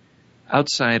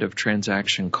outside of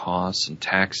transaction costs and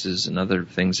taxes and other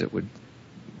things that would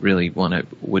really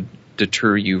would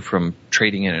deter you from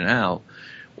trading in and out,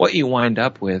 what you wind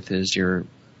up with is you're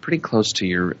pretty close to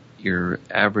your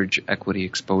average equity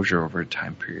exposure over a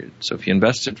time period. So if you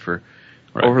invested for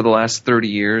over the last 30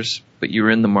 years, but you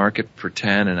were in the market for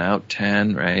 10 and out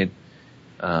 10, right?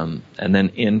 And then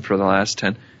in for the last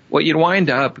 10, what you'd wind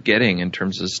up getting in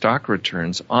terms of stock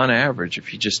returns on average,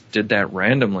 if you just did that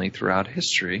randomly throughout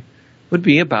history, would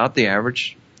be about the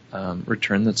average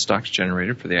return that stocks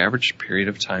generated for the average period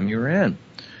of time you were in.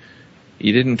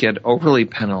 You didn't get overly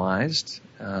penalized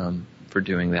for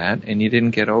doing that, and you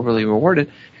didn't get overly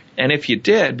rewarded. And if you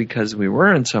did, because we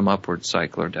were in some upward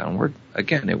cycle or downward,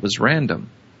 again, it was random.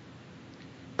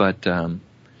 But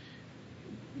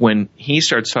when he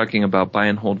starts talking about buy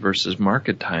and hold versus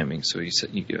market timing, so he said,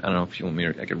 I don't know if you want me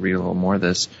to, I could read a little more of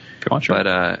this, but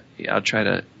I'll try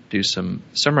to do some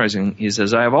summarizing. He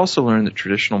says, I have also learned that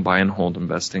traditional buy and hold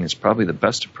investing is probably the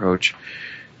best approach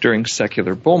during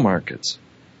secular bull markets.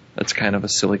 That's kind of a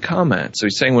silly comment. So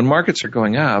he's saying when markets are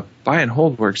going up, buy and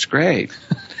hold works great.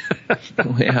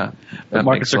 Yeah, that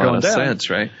makes a lot of sense,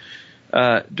 right?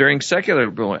 During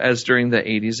secular bull, as during the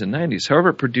 80s and 90s. However,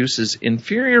 it produces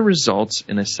inferior results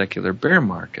in a secular bear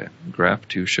market. Graph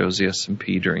 2 shows the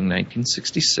S&P during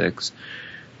 1966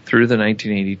 through the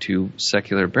 1982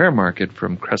 secular bear market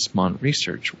from Crestmont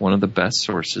Research, one of the best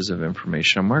sources of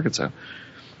information on markets.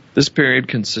 This period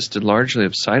consisted largely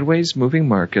of sideways moving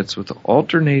markets with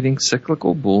alternating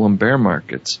cyclical bull and bear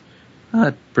markets.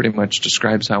 That pretty much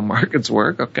describes how markets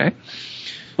work, okay?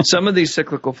 Some of these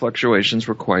cyclical fluctuations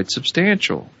were quite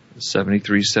substantial. The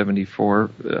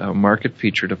 73-74 market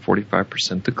featured a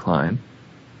 45% decline.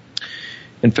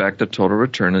 In fact, the total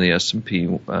return of the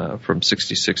S&P from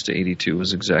 66 to 82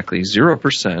 was exactly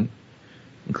 0%,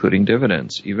 including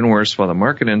dividends. Even worse, while the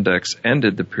market index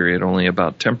ended the period only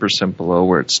about 10% below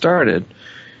where it started,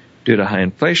 due to high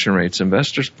inflation rates,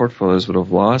 investors' portfolios would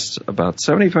have lost about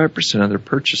 75% of their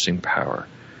purchasing power.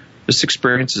 This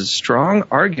experience is a strong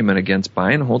argument against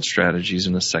buy and hold strategies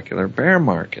in a secular bear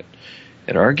market.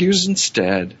 It argues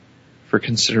instead for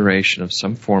consideration of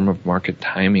some form of market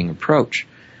timing approach,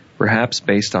 perhaps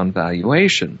based on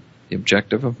valuation. The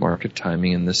objective of market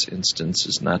timing in this instance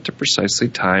is not to precisely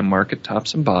time market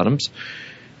tops and bottoms,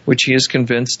 which he is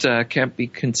convinced can't be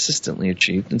consistently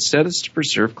achieved. Instead, it's to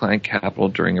preserve client capital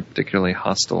during a particularly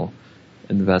hostile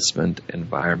investment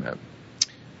environment.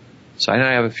 So I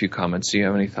have a few comments. Do you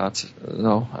have any thoughts?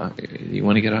 No? You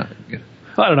want to get on?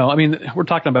 I don't know. I mean, we're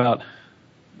talking about,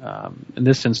 in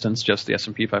this instance, just the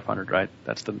S&P 500, right?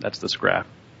 That's this graph.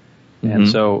 Mm-hmm. And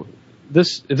so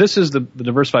if this is the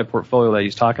diversified portfolio that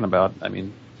he's talking about, I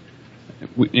mean,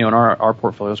 in our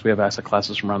portfolios, we have asset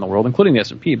classes from around the world, including the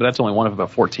S&P, but that's only one of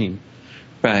about 14.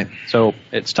 Right. So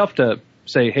it's tough to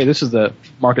say, hey, this is the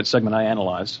market segment I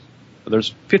analyzed.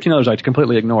 There's 15 others I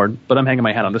completely ignored, but I'm hanging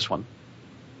my hat on this one.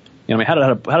 I mean, how did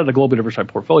a globally diversified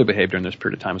portfolio behave during this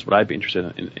period of time is what I'd be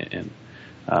interested in.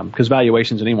 Because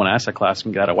valuations in any one asset class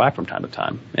can get out of whack from time to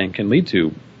time and can lead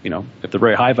to, if they're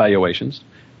very high valuations,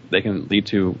 they can lead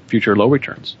to future low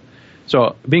returns.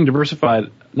 So being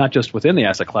diversified, not just within the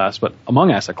asset class, but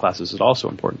among asset classes is also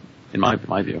important, in my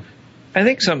view. I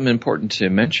think something important to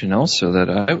mention also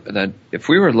that if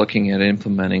we were looking at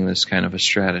implementing this kind of a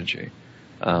strategy,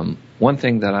 one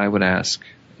thing that I would ask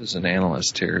as an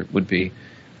analyst here would be,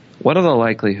 what are the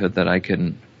likelihood that I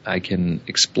can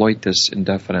exploit this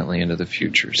indefinitely into the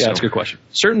future? Yeah, that's a good question.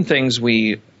 Certain things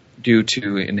we do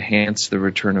to enhance the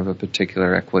return of a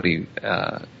particular equity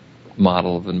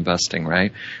model of investing,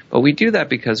 right? But we do that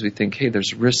because we think, hey,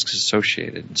 there's risks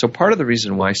associated. So part of the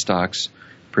reason why stocks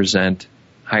present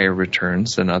higher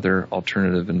returns than other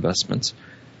alternative investments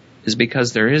is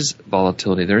because there is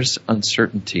volatility, there's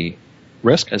uncertainty.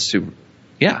 Risk?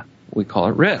 We call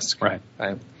it risk. Right.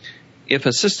 If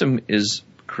a system is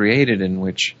created in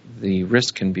which the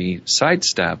risk can be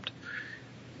sidestepped,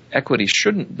 equity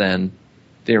shouldn't then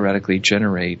theoretically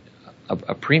generate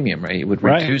a premium, right? It would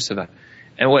reduce the value.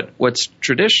 And what's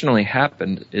traditionally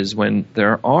happened is when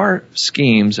there are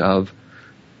schemes of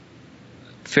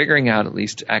figuring out, at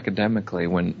least academically,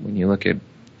 when you look at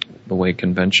the way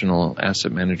conventional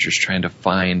asset managers trying to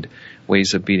find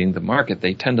ways of beating the market,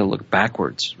 they tend to look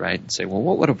backwards, right? And say, well,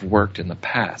 what would have worked in the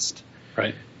past?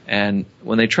 Right. And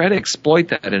when they try to exploit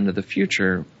that into the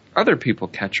future, other people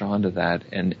catch on to that,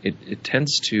 and it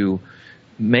tends to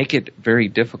make it very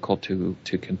difficult to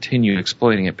continue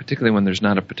exploiting it, particularly when there's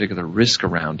not a particular risk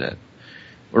around it.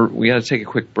 We got to take a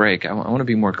quick break. I want to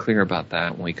be more clear about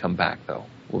that when we come back, though.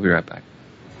 We'll be right back.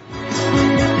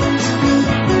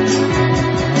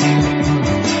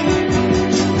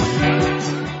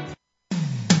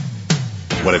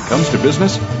 When it comes to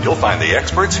business, you'll find the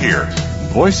experts here.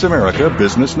 Voice America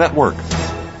Business Network.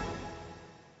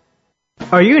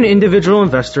 Are you an individual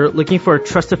investor looking for a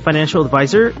trusted financial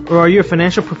advisor, or are you a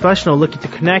financial professional looking to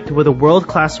connect with a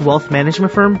world-class wealth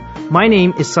management firm? My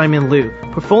name is Simon Liu,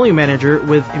 portfolio manager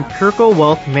with Empirical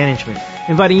Wealth Management,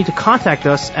 inviting you to contact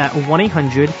us at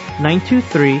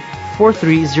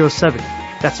 1-800-923-4307.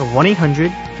 That's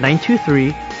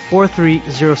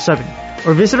 1-800-923-4307.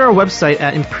 Or visit our website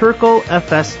at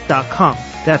empiricalfs.com.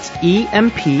 That's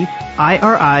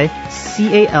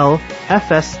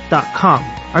EMPIRICALFS.com.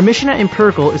 Our mission at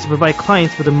Empirical is to provide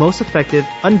clients with the most effective,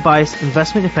 unbiased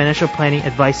investment and financial planning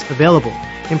advice available.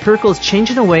 Empirical is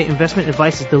changing the way investment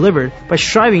advice is delivered by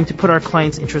striving to put our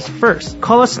clients' interests first.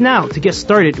 Call us now to get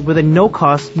started with a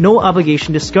no-cost,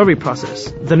 no-obligation discovery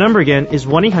process. The number again is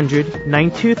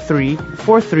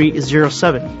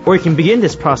 1-800-923-4307. Or you can begin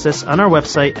this process on our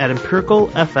website at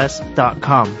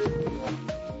empiricalfs.com.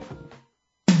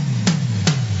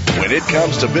 When it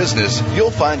comes to business,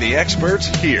 you'll find the experts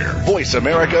here. Voice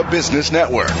America Business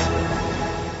Network.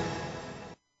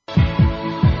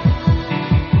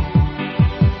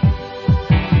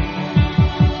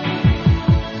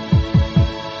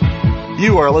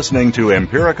 You are listening to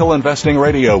Empirical Investing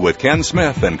Radio with Ken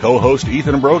Smith and co-host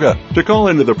Ethan Broga. To call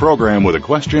into the program with a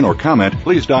question or comment,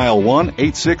 please dial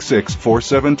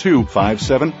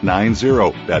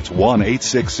 1-866-472-5790. That's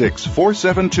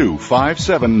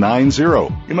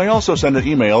 1-866-472-5790. You may also send an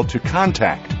email to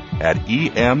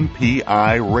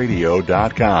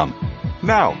contact@empiradio.com.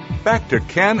 Now, back to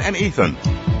Ken and Ethan.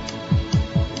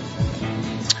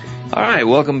 All right,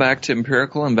 welcome back to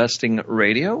Empirical Investing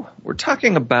Radio. We're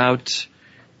talking about,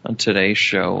 on today's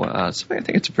show, something I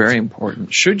think it's very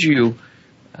important. Should you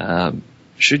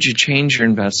change your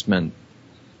investment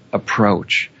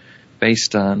approach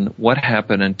based on what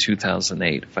happened in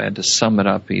 2008? If I had to sum it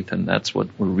up, Ethan, that's what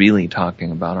we're really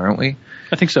talking about, aren't we?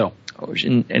 I think so.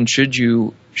 And should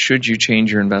you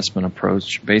change your investment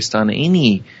approach based on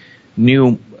any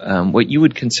new, what you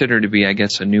would consider to be, I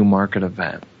guess, a new market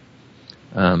event?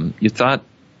 You thought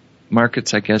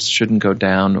markets, I guess, shouldn't go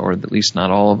down, or at least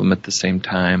not all of them at the same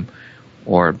time,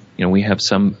 or we have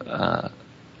some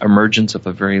emergence of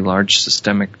a very large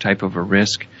systemic type of a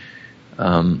risk.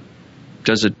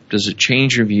 Does it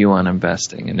change your view on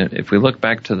investing? And if we look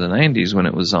back to the 90s when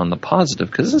it was on the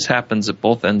positive, because this happens at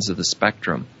both ends of the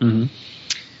spectrum. Mm-hmm.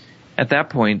 At that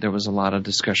point, there was a lot of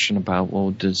discussion about,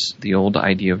 well, does the old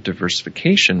idea of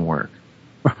diversification work?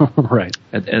 Right.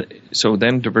 So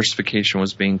then diversification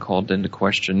was being called into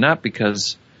question, not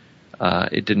because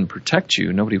it didn't protect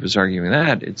you. Nobody was arguing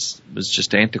that. It was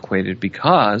just antiquated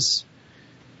because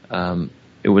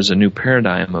it was a new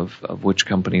paradigm of which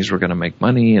companies were going to make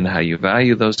money and how you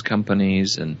value those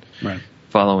companies, and right.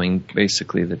 Following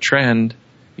basically the trend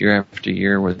year after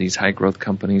year where these high-growth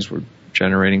companies were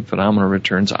generating phenomenal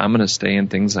returns. I'm going to stay in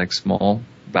things like small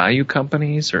value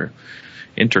companies or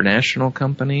international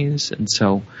companies. And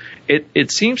so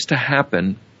it seems to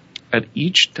happen at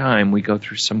each time we go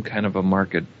through some kind of a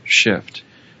market shift.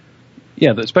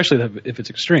 Yeah, especially if it's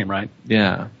extreme, right?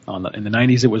 Yeah. In the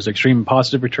 90s, it was extreme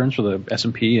positive returns for the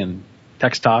S&P and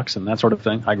tech stocks and that sort of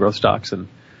thing, high growth stocks. And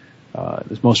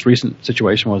this most recent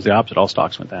situation was the opposite. All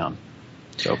stocks went down.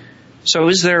 So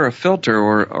is there a filter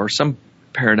or some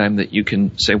paradigm that you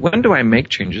can say, when do I make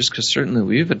changes? Because certainly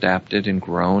we've adapted and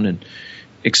grown and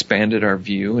expanded our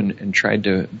view and tried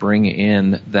to bring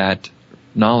in that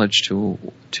knowledge to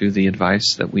the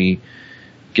advice that we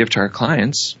give to our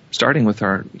clients, starting with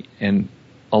and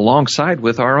alongside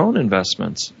with our own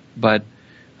investments. But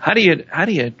how do you, I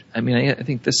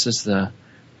think this is the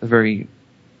very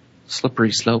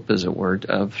slippery slope, as it were,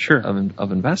 of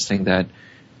investing, that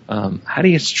how do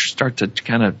you start to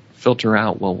kind of filter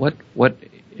out, well, what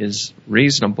is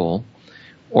reasonable,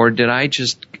 or did I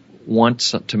just want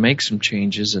to make some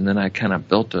changes and then I kind of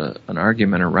built an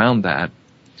argument around that?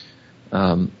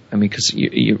 Because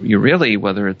you really,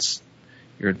 whether it's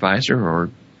your advisor or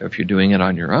if you're doing it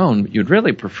on your own, you'd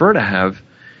really prefer to have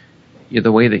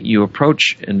the way that you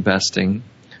approach investing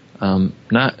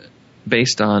not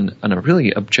based on a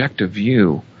really objective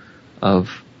view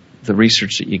of the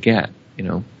research that you get.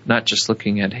 Not just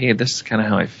looking at, hey, this is kind of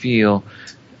how I feel.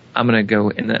 I'm going to go,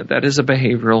 and that is a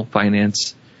behavioral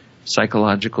finance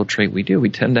psychological trait we do. We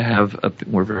tend to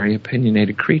we're very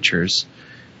opinionated creatures.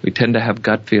 We tend to have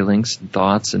gut feelings,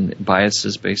 thoughts, and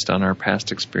biases based on our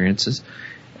past experiences.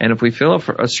 And if we feel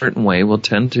a certain way, we'll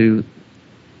tend to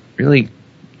really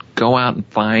go out and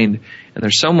find, and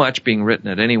there's so much being written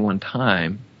at any one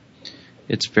time,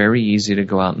 it's very easy to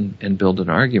go out and build an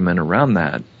argument around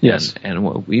that. Yes. And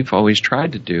what we've always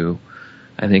tried to do,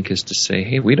 I think, is to say,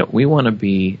 hey, we want to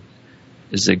be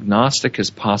as agnostic as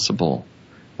possible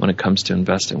when it comes to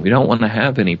investing. We don't want to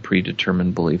have any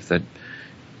predetermined belief that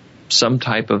some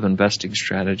type of investing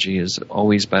strategy is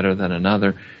always better than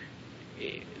another.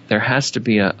 There has to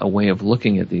be a way of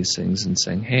looking at these things and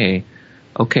saying, hey,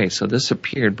 okay, so this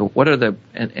appeared, but what are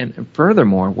and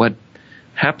furthermore, what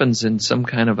happens in some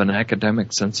kind of an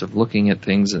academic sense of looking at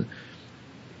things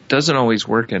doesn't always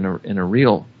work in a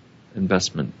real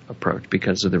investment approach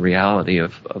because of the reality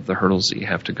of the hurdles that you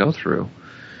have to go through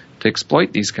to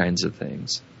exploit these kinds of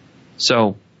things.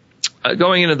 So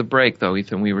going into the break, though,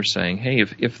 Ethan, we were saying, hey,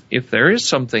 if there is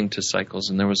something to cycles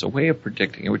and there was a way of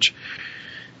predicting it, which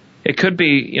it could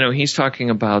be, he's talking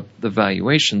about the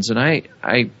valuations, and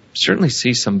I certainly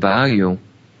see some value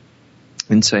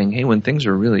in saying, hey, when things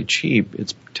are really cheap,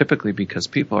 it's typically because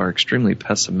people are extremely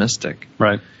pessimistic.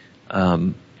 Right.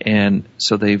 And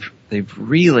so they've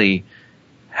really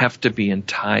have to be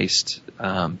enticed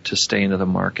to stay into the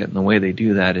market. And the way they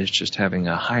do that is just having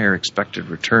a higher expected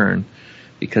return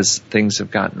because things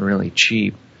have gotten really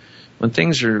cheap. When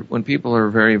people are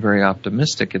very, very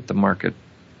optimistic at the market,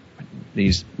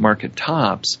 these market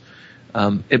tops,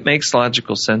 it makes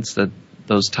logical sense that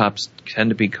those tops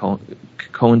tend to be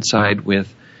coincide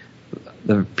with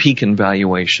the peak in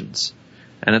valuations.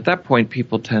 And at that point,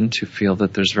 people tend to feel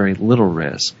that there's very little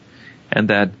risk and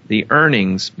that the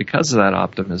earnings, because of that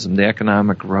optimism, the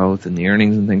economic growth and the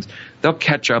earnings and things, they'll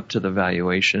catch up to the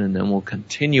valuation and then we'll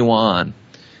continue on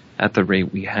at the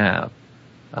rate we have.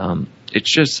 It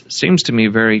just seems to me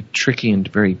very tricky and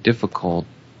very difficult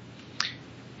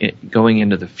going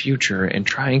into the future and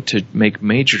trying to make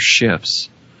major shifts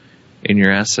in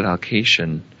your asset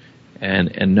allocation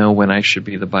and know when I should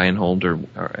be the buy and hold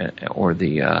or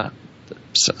the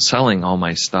selling all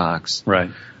my stocks.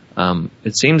 Right.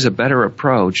 It seems a better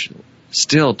approach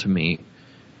still to me,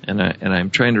 and I'm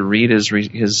trying to read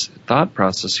his thought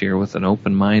process here with an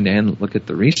open mind and look at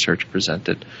the research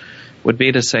presented, would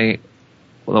be to say,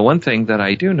 well, the one thing that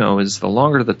I do know is the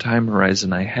longer the time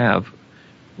horizon I have,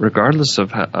 regardless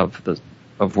of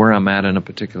where I'm at in a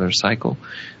particular cycle,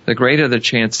 the greater the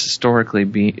chance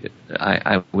historically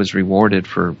I was rewarded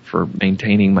for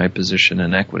maintaining my position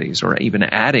in equities or even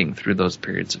adding through those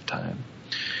periods of time.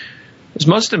 As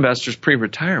most investors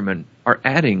pre-retirement are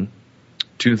adding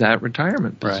to that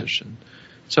retirement position.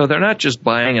 Right. So they're not just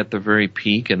buying at the very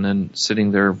peak and then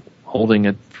sitting there holding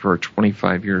it for a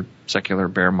 25-year secular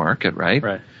bear market, right?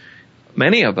 Right.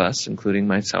 Many of us, including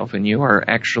myself and you, are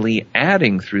actually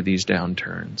adding through these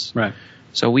downturns. Right.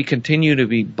 So we continue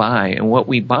to buy, and what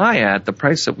we buy at, the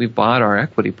price that we bought our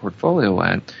equity portfolio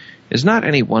at, is not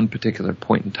any one particular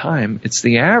point in time. It's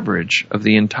the average of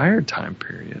the entire time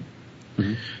period.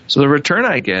 Mm-hmm. So the return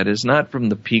I get is not from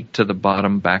the peak to the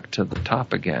bottom back to the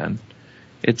top again.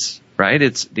 It's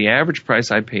the average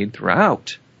price I paid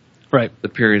throughout the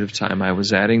period of time I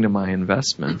was adding to my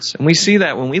investments. And we see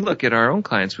that when we look at our own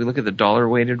clients. We look at the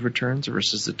dollar-weighted returns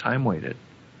versus the time-weighted.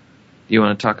 Do you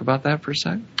want to talk about that for a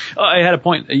second? I had a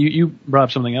point. You brought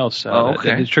up something else.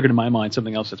 Okay. That triggered in my mind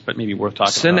something else that's maybe worth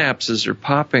talking about. Synapses are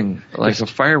popping like a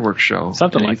fireworks show.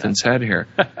 Something like Ethan's head here.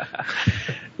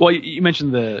 Well, you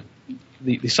mentioned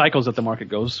the cycles that the market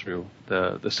goes through,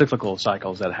 the cyclical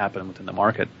cycles that happen within the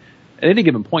market. At any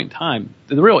given point in time,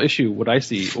 the real issue, one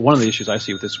of the issues I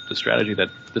see with this strategy that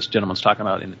this gentleman's talking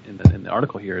about in the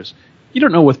article here is you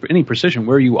don't know with any precision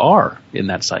where you are in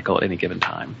that cycle at any given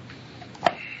time.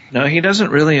 No, he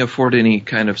doesn't really afford any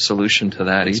kind of solution to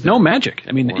that. It's no magic.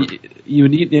 I mean,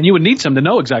 you would need some to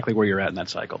know exactly where you're at in that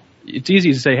cycle. It's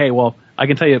easy to say, hey, well, I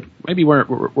can tell you maybe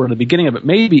we're in the beginning of it,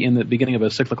 maybe in the beginning of a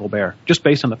cyclical bear, just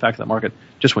based on the fact that the market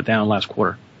just went down last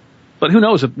quarter. But who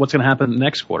knows what's going to happen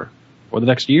next quarter or the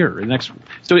next year or the next.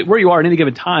 So where you are at any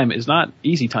given time is not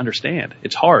easy to understand.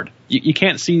 It's hard. You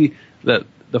can't see the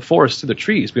forest through the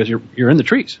trees because you're in the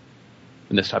trees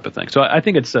in this type of thing. So I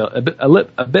think it's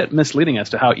a bit misleading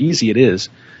as to how easy it is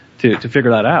to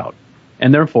figure that out.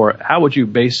 And therefore, how would you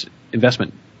base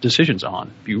investment decisions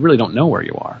on if you really don't know where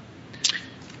you are?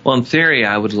 Well, in theory,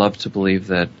 I would love to believe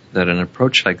that an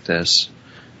approach like this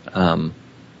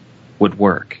would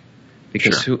work.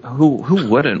 Because sure. who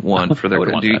wouldn't want for their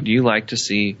good? Do you like to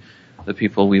see the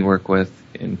people we work with,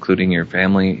 including your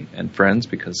family and friends,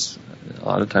 because a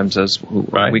lot of times those who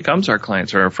becomes our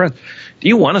clients are our friends. Do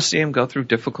you want to see them go through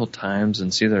difficult times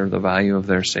and see the value of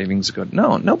their savings go?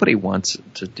 No, nobody wants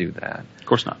to do that. Of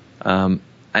course not.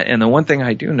 And the one thing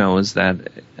I do know is that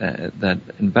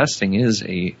investing is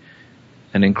an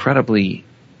incredibly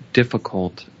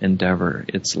difficult endeavor.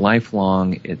 It's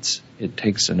lifelong. It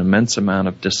takes an immense amount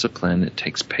of discipline. It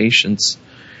takes patience,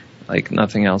 like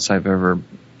nothing else I've ever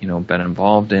been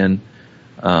involved in.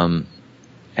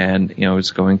 And I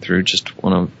was going through just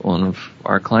one of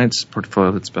our clients'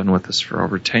 portfolio that's been with us for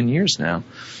over 10 years now,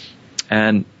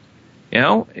 and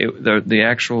the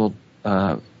actual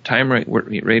time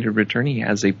rated return, he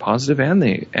has a positive and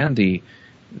the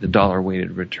dollar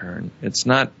weighted return. It's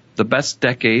not the best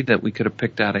decade that we could have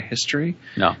picked out of history,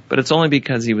 no, but it's only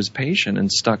because he was patient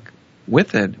and stuck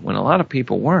with it when a lot of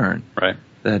people weren't. Right.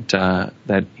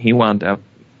 That he wound up,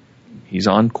 he's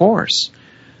on course.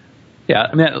 Yeah,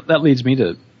 I mean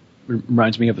that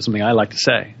reminds me of something I like to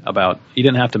say about you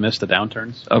didn't have to miss the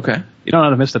downturns. Okay. You don't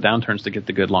have to miss the downturns to get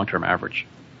the good long-term average.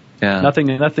 Yeah. Nothing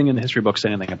in the history books say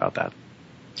anything about that.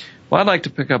 Well, I'd like to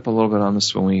pick up a little bit on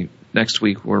this next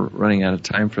week. We're running out of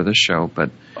time for this show, but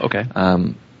okay.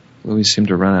 We seem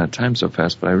to run out of time so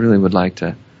fast. But I really would like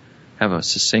to have a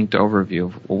succinct overview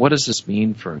of what does this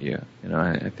mean for you.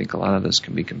 I think a lot of this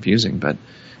can be confusing, but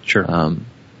sure.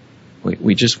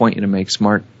 We just want you to make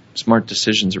smart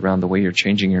decisions around the way you're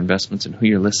changing your investments and who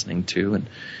you're listening to. And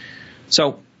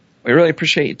so we really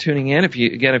appreciate you tuning in. If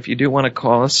you do want to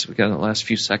call us, we've got the last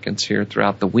few seconds here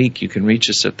throughout the week. You can reach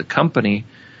us at the company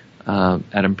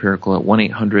at Empirical at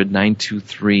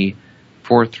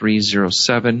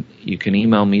 1-800-923-4307. You can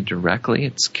email me directly.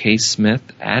 It's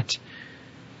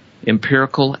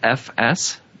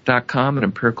ksmith@empiricalfs.com, and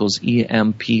Empirical's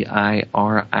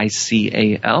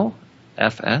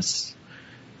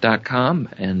EMPIRICAL.com,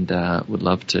 and would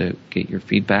love to get your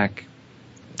feedback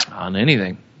on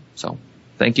anything. So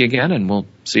thank you again, and we'll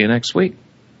see you next week.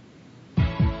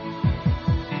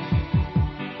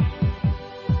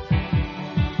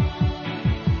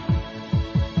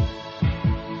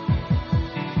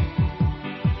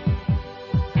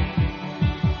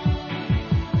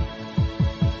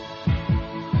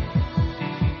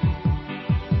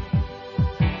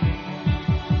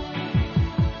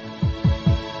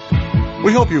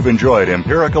 We hope you've enjoyed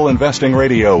Empirical Investing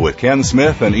Radio with Ken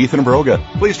Smith and Ethan Broga.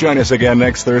 Please join us again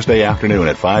next Thursday afternoon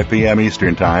at 5 p.m.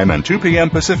 Eastern Time and 2 p.m.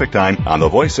 Pacific Time on the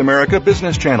Voice America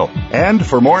Business Channel. And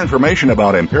for more information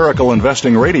about Empirical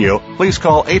Investing Radio, please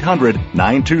call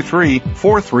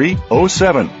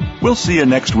 800-923-4307. We'll see you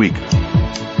next week.